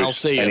 Thanks, Bruce. I'll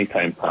see you.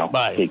 Anytime, pal.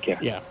 Bye. Take care.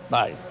 Yeah,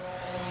 bye.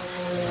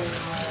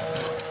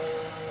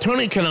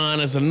 Tony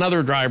Kanaan is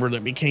another driver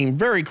that became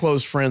very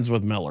close friends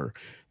with Miller.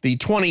 The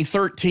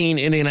 2013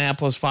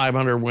 Indianapolis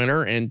 500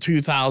 winner and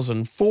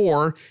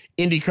 2004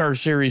 IndyCar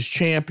Series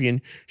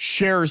champion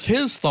shares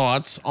his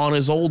thoughts on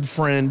his old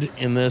friend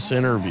in this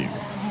interview.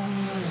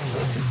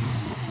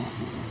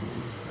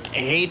 I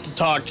hate to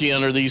talk to you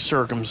under these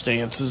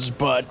circumstances,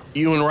 but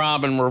you and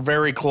Robin were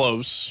very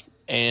close.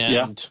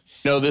 And,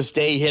 this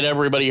day hit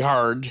everybody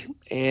hard.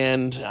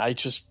 And I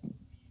just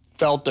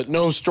felt that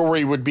no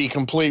story would be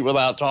complete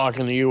without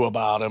talking to you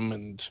about him.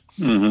 And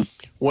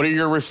what are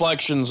your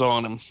reflections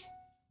on him?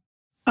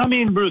 I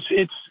mean, Bruce,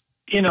 it's,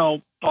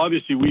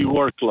 obviously we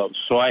were close.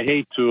 So I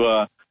hate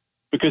to,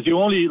 because you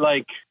only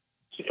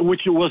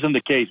which wasn't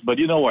the case, but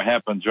you know what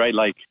happens, right?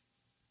 Like,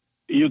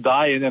 you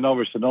die and then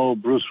over sudden, oh,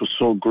 Bruce was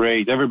so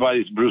great.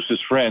 Everybody's Bruce's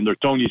friend or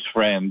Tony's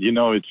friend.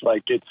 It's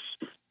like, it's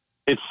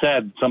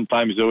sad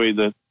sometimes the way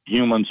that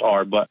humans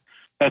are, but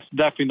that's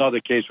definitely not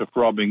the case with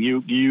Robin.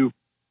 You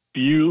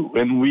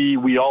and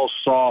we all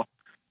saw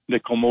the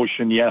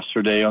commotion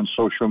yesterday on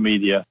social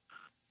media,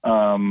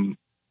 how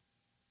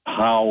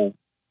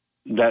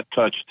that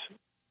touched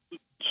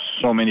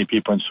so many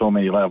people on so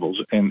many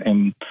levels.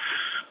 And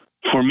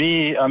for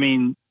me, I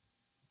mean,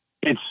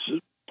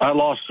 I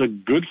lost a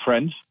good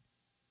friend.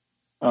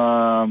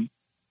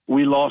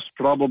 We lost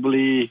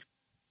probably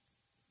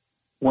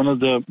one of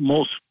the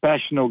most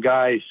passionate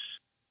guys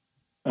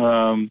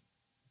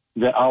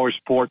that our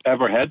sport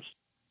ever had.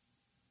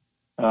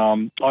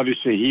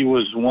 Obviously, he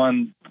was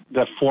one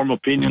that formed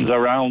opinions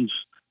around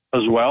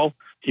as well.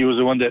 He was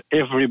the one that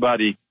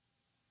everybody,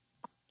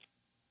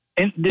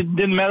 and it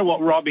didn't matter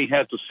what Robbie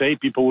had to say,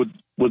 people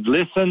would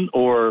listen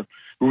or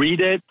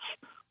read it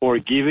or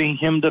giving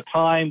him the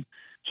time.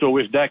 So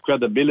with that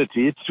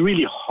credibility, it's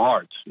really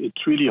hard.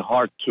 It's really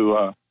hard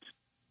to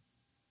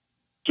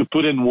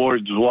put in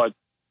words what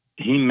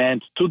he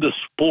meant to the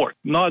sport.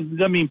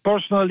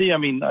 Personally,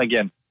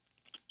 again,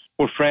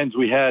 we're friends.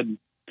 We had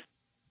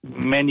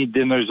many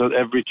dinners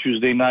every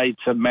Tuesday night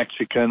at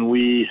Mexican.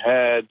 We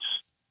had,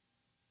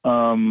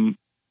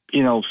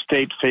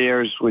 state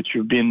fairs, which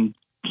you've been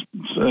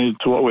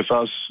with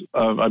us,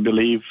 I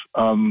believe.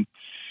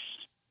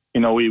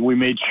 We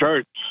made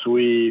shirts.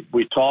 We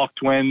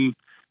talked when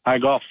I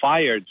got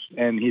fired,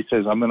 and he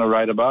says, I'm going to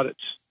write about it.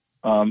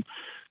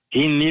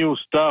 He knew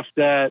stuff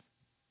that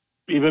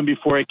even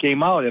before it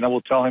came out, and I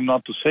will tell him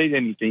not to say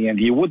anything, and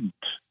he wouldn't.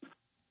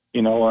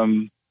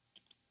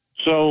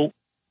 So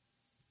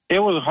it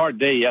was a hard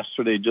day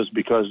yesterday just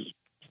because,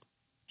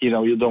 you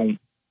don't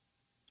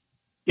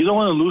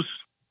want to lose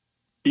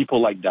people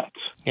like that,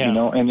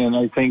 and then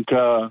I think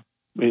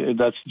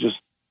that's just,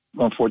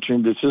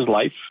 unfortunately, this is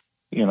life.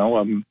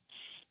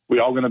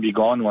 We're all going to be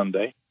gone one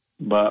day,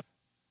 but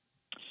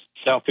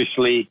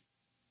selfishly,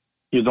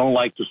 you don't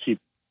like to see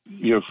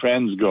your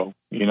friends go.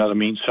 You know what I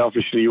mean?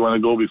 Selfishly, you want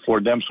to go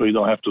before them so you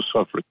don't have to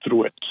suffer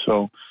through it.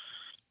 So,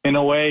 in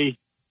a way,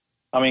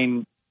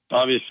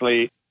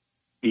 obviously,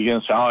 you're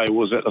going to say, it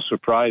was a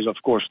surprise.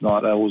 Of course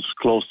not. I was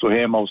close to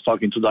him. I was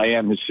talking to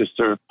Diane, his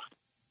sister,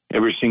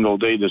 every single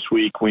day this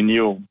week. We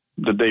knew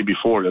the day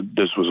before that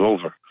this was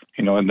over,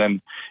 and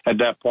then at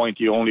that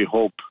point, you only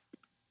hope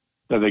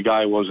that the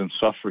guy wasn't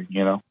suffering,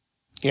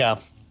 Yeah.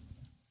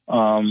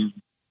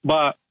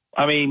 But,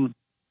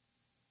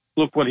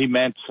 look what he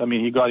meant.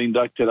 He got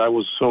inducted. I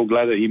was so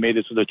glad that he made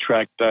it to the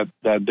track that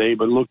day.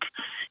 But look,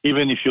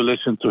 even if you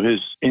listen to his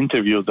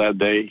interview that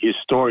day, his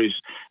stories,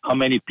 how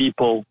many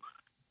people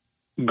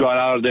got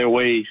out of their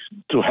way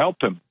to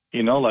help him.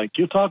 Like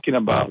you're talking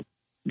about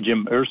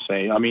Jim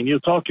Irsay. You're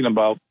talking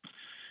about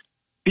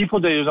people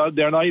that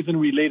they're not even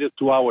related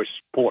to our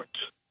sport.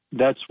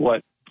 That's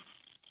what,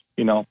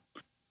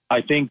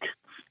 I think,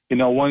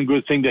 one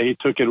good thing that he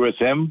took it with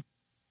him,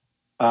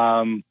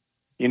 when,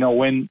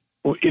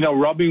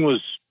 Robin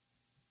was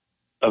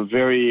a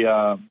very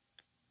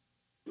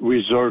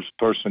reserved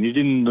person. You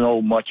didn't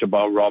know much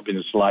about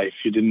Robin's life.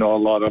 You didn't know a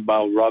lot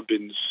about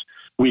Robin's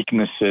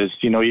weaknesses.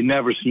 You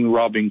never seen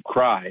Robin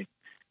cry.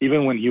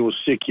 Even when he was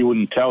sick, he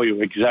wouldn't tell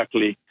you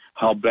exactly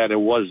how bad it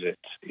was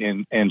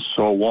and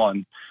so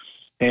on.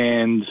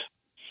 And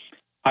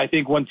I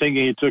think one thing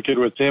he took it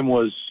with him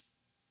was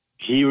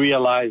he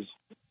realized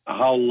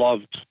how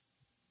loved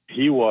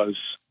he was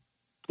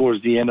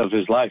towards the end of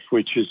his life,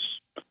 which is,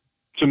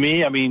 to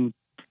me, I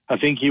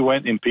think he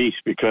went in peace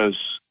because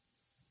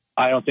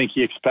I don't think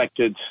he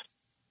expected.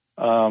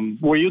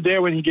 Were you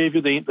there when he gave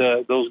you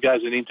those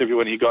guys an interview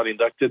when he got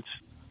inducted?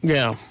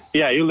 Yeah.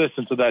 Yeah, you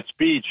listened to that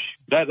speech.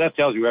 That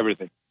tells you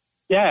everything.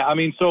 Yeah,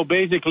 so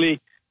basically,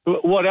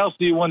 what else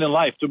do you want in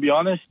life, to be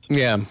honest?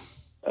 Yeah.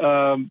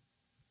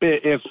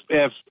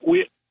 If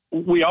we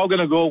all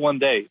gonna go one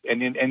day,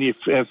 and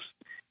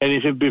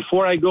if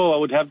before I go, I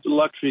would have the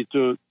luxury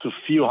to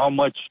feel how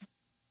much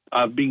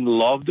I've been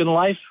loved in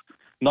life,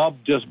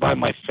 not just by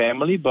my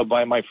family, but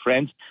by my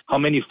friends, how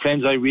many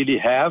friends I really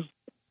have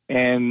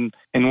and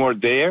were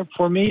there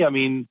for me.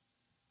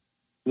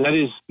 That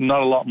is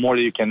not a lot more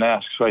that you can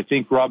ask. So I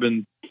think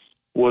Robin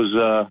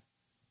was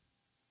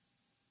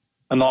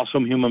an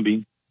awesome human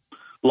being.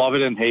 Love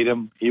it and hate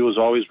him. He was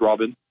always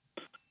Robin.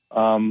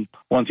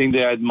 One thing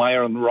that I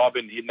admire on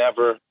Robin, he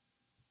never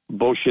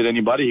bullshit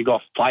anybody. He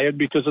got fired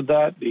because of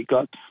that. He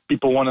got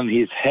people wanting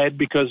his head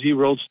because he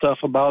wrote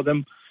stuff about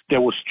them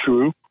that was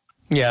true.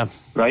 Yeah.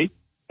 Right?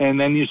 And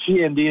then you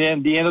see, at the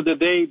end of the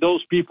day,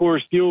 those people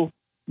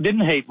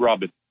didn't hate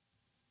Robin.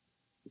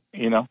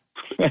 you know.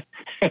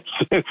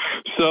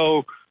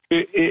 So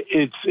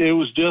it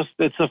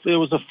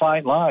was a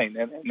fine line,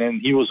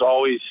 and he was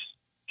always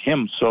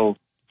him. So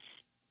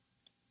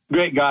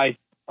great guy,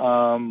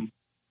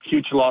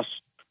 huge loss,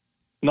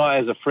 not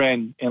as a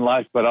friend in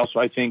life, but also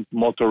I think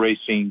motor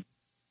racing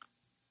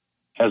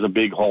has a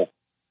big hole,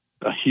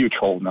 a huge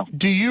hole now.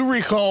 Do you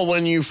recall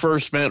when you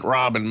first met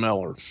Robin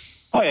Miller?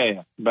 Oh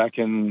yeah. Back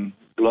in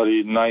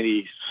bloody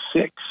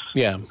 96.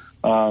 Yeah.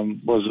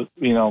 Was,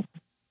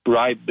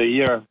 right the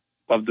year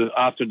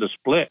after the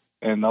split,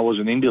 and I was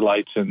in Indy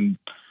Lights, and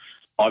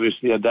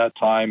obviously at that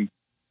time,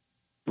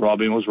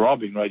 Robin was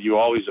Robin, right? You're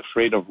always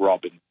afraid of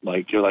Robin.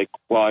 Like, you're like,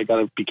 well, I got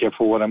to be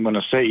careful what I'm going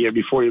to say here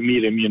before you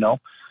meet him,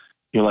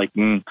 You're like,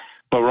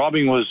 But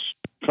Robin was,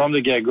 from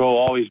the get-go,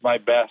 always my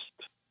best.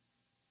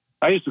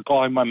 I used to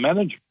call him my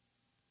manager,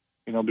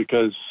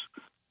 because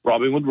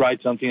Robin would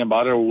write something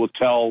about it or would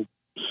tell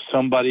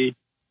somebody,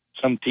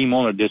 some team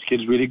owner, this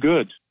kid's really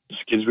good. This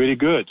kid's really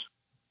good.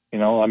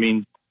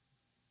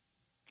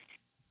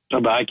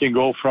 So I can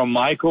go from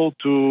Michael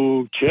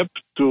to Chip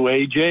to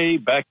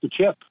AJ back to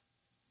Chip.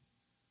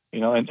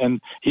 And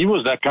he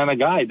was that kind of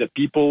guy that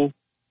people,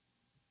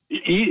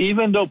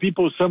 even though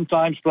people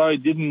sometimes probably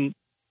didn't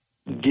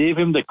give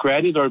him the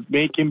credit or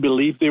make him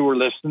believe they were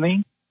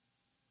listening,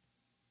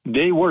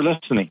 they were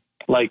listening.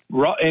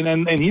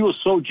 And he was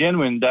so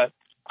genuine that,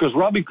 because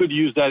Robbie could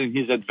use that in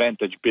his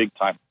advantage big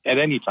time, at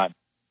any time,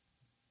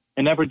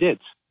 and never did.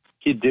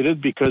 He did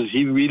it because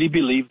he really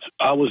believed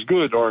I was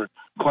good, or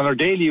Connor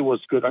Daly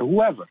was good, or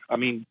whoever. I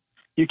mean,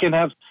 you can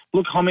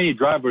look how many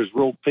drivers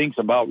wrote things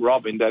about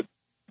Robin that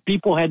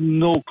people had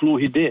no clue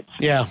he did.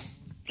 Yeah.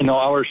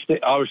 Our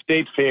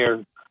state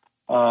fair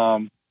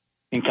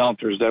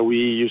encounters that we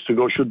used to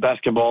go shoot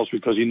basketballs,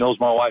 because he knows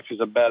my wife is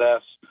a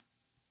badass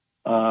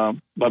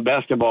but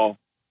basketball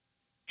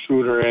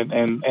shooter,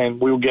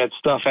 and we'll get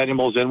stuffed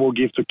animals and we'll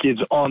give to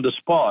kids on the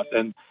spot,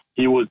 and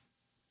he would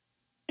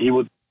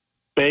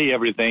pay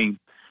everything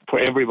for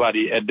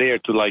everybody at there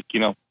to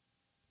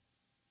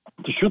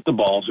to shoot the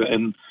balls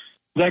and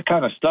that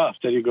kind of stuff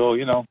that you go,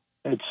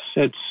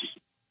 it's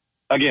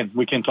again,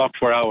 we can talk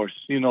for hours.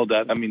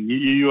 That. I mean,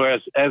 you are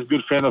as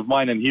good friend of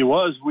mine, and he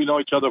was. We know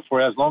each other for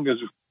as long as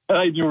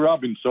I knew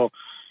Robin. So,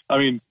 I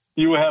mean,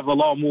 you have a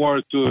lot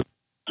more to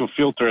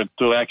filter it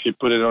to actually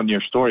put it on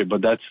your story.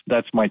 But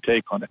that's my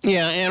take on it.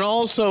 Yeah, and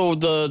also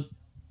the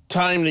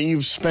time that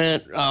you've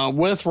spent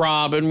with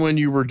Robin when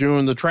you were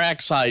doing the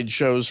trackside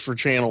shows for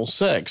Channel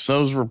 6.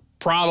 Those were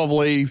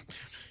probably,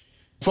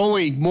 if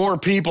only more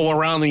people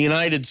around the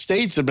United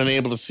States have been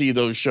able to see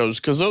those shows,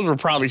 because those were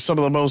probably some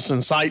of the most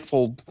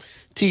insightful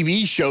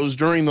TV shows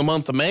during the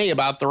month of May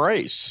about the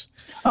race.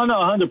 Oh, no,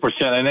 100%.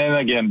 And then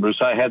again,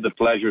 Bruce, I had the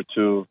pleasure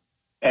to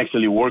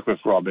actually work with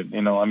Robin.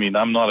 I mean,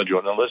 I'm not a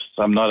journalist.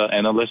 I'm not an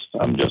analyst.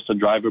 I'm just a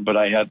driver. But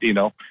I had,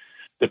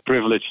 the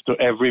privilege to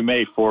every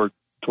May for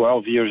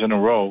 12 years in a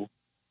row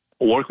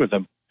work with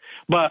him.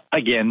 But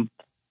again,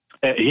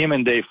 him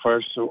and Dave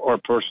first are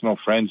personal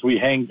friends. We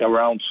hang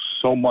around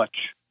so much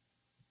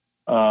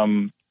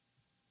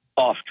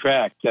off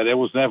track that it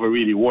was never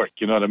really work.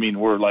 You know what I mean?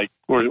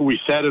 We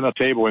sat at a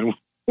table and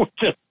we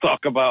just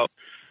talk about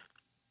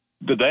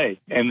the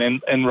day.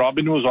 And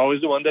Robin was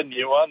always the one that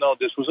knew, no,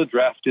 this was a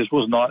draft, this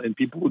was not. And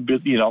people would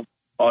be,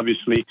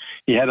 obviously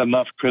he had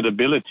enough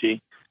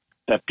credibility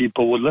that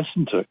people would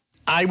listen to it.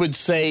 I would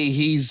say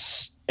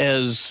he's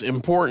as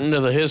important to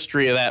the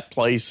history of that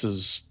place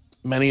as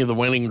many of the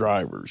winning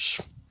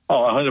drivers.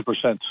 Oh,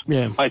 100%.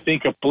 Yeah. I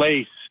think a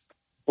place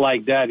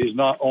like that is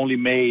not only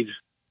made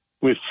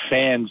with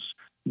fans,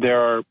 there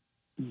are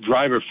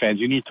driver fans.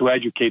 You need to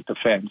educate the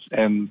fans.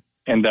 And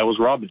that was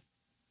Robin.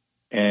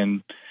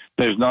 And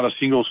there's not a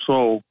single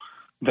soul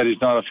that is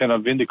not a fan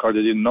of IndyCar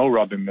that didn't know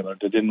Robin Miller,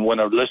 that didn't want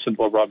to listen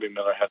to what Robin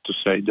Miller had to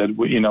say.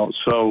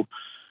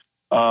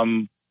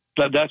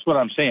 That's what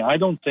I'm saying. I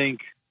don't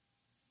think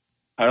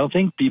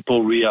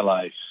people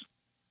realize.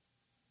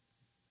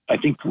 I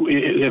think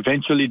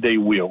eventually they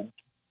will,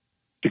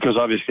 because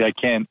obviously I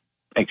can't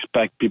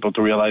expect people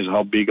to realize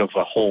how big of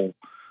a hole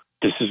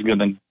this is going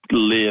to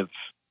live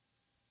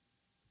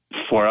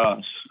for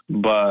us.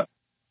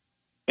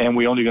 And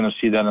we're only going to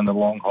see that in the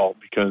long haul,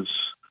 because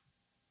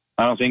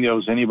I don't think there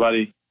was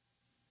anybody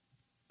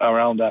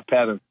around that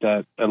paddock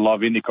that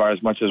loved IndyCar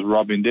as much as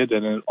Robin did,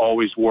 and it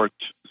always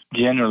worked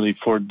generally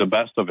for the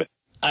best of it.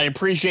 I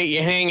appreciate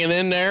you hanging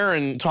in there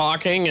and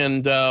talking,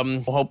 and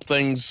hope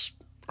things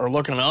are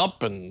looking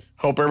up and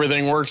hope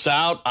everything works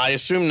out. I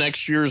assume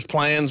next year's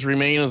plans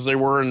remain as they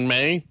were in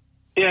May?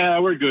 Yeah,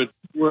 we're good.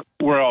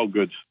 We're all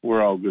good.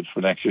 We're all good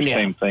for next year. Yeah.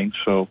 Same thing.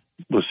 So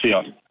we'll see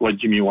what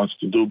Jimmy wants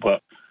to do,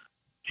 but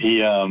he,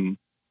 even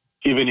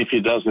if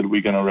he does it,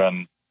 we're going to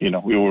run,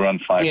 we will run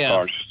 5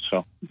 cars.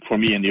 So for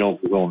me and the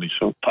ovals only.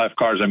 So 5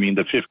 cars, I mean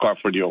the 5th car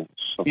for the ovals.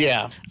 So.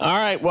 Yeah. All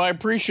right. Well, I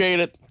appreciate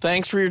it.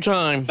 Thanks for your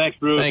time. Thanks,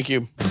 Bruce. Thank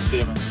you. See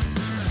you, man.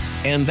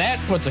 And that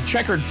puts a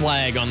checkered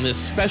flag on this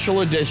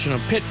special edition of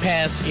Pit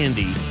Pass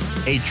Indy,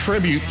 a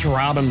tribute to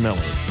Robin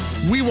Miller.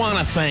 We want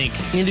to thank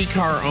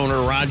IndyCar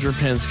owner Roger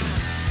Penske,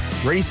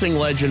 racing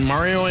legend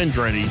Mario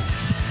Andretti,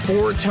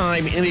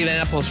 4-time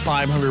Indianapolis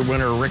 500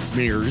 winner Rick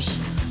Mears,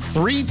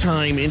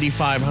 3-time Indy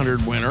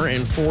 500 winner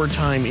and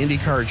 4-time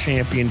IndyCar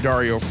champion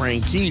Dario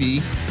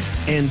Franchitti,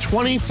 and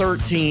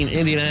 2013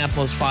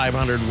 Indianapolis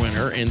 500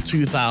 winner and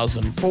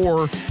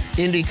 2004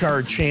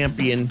 IndyCar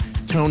champion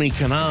Tony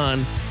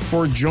Kanaan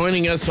for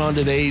joining us on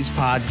today's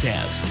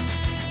podcast.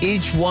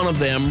 Each one of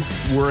them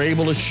were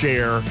able to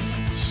share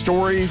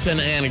stories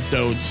and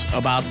anecdotes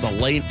about the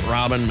late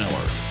Robin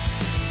Miller.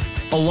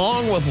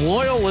 Along with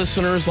loyal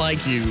listeners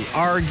like you,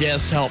 our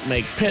guests help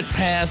make Pit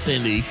Pass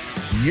Indy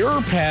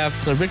your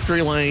path to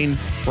victory lane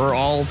for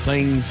all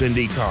things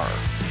IndyCar.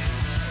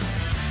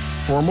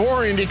 For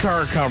more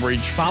IndyCar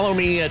coverage, follow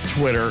me at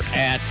Twitter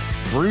at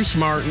Bruce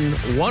Martin,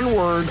 one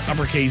word,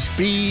 uppercase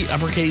B,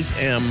 uppercase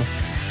M,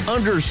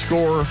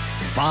 _500.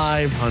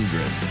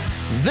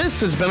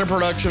 This has been a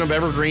production of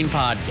Evergreen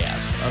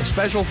Podcast. A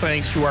special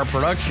thanks to our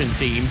production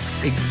team.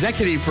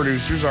 Executive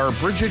producers are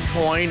Bridget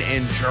Coyne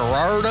and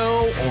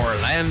Gerardo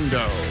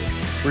Orlando.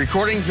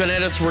 Recordings and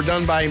edits were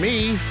done by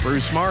me,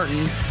 Bruce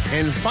Martin,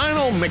 and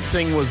final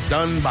mixing was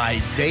done by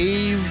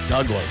Dave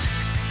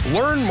Douglas.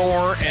 Learn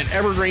more at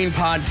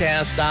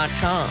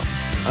evergreenpodcast.com.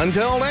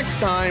 Until next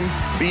time,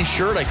 be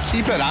sure to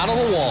keep it out of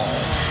the wall.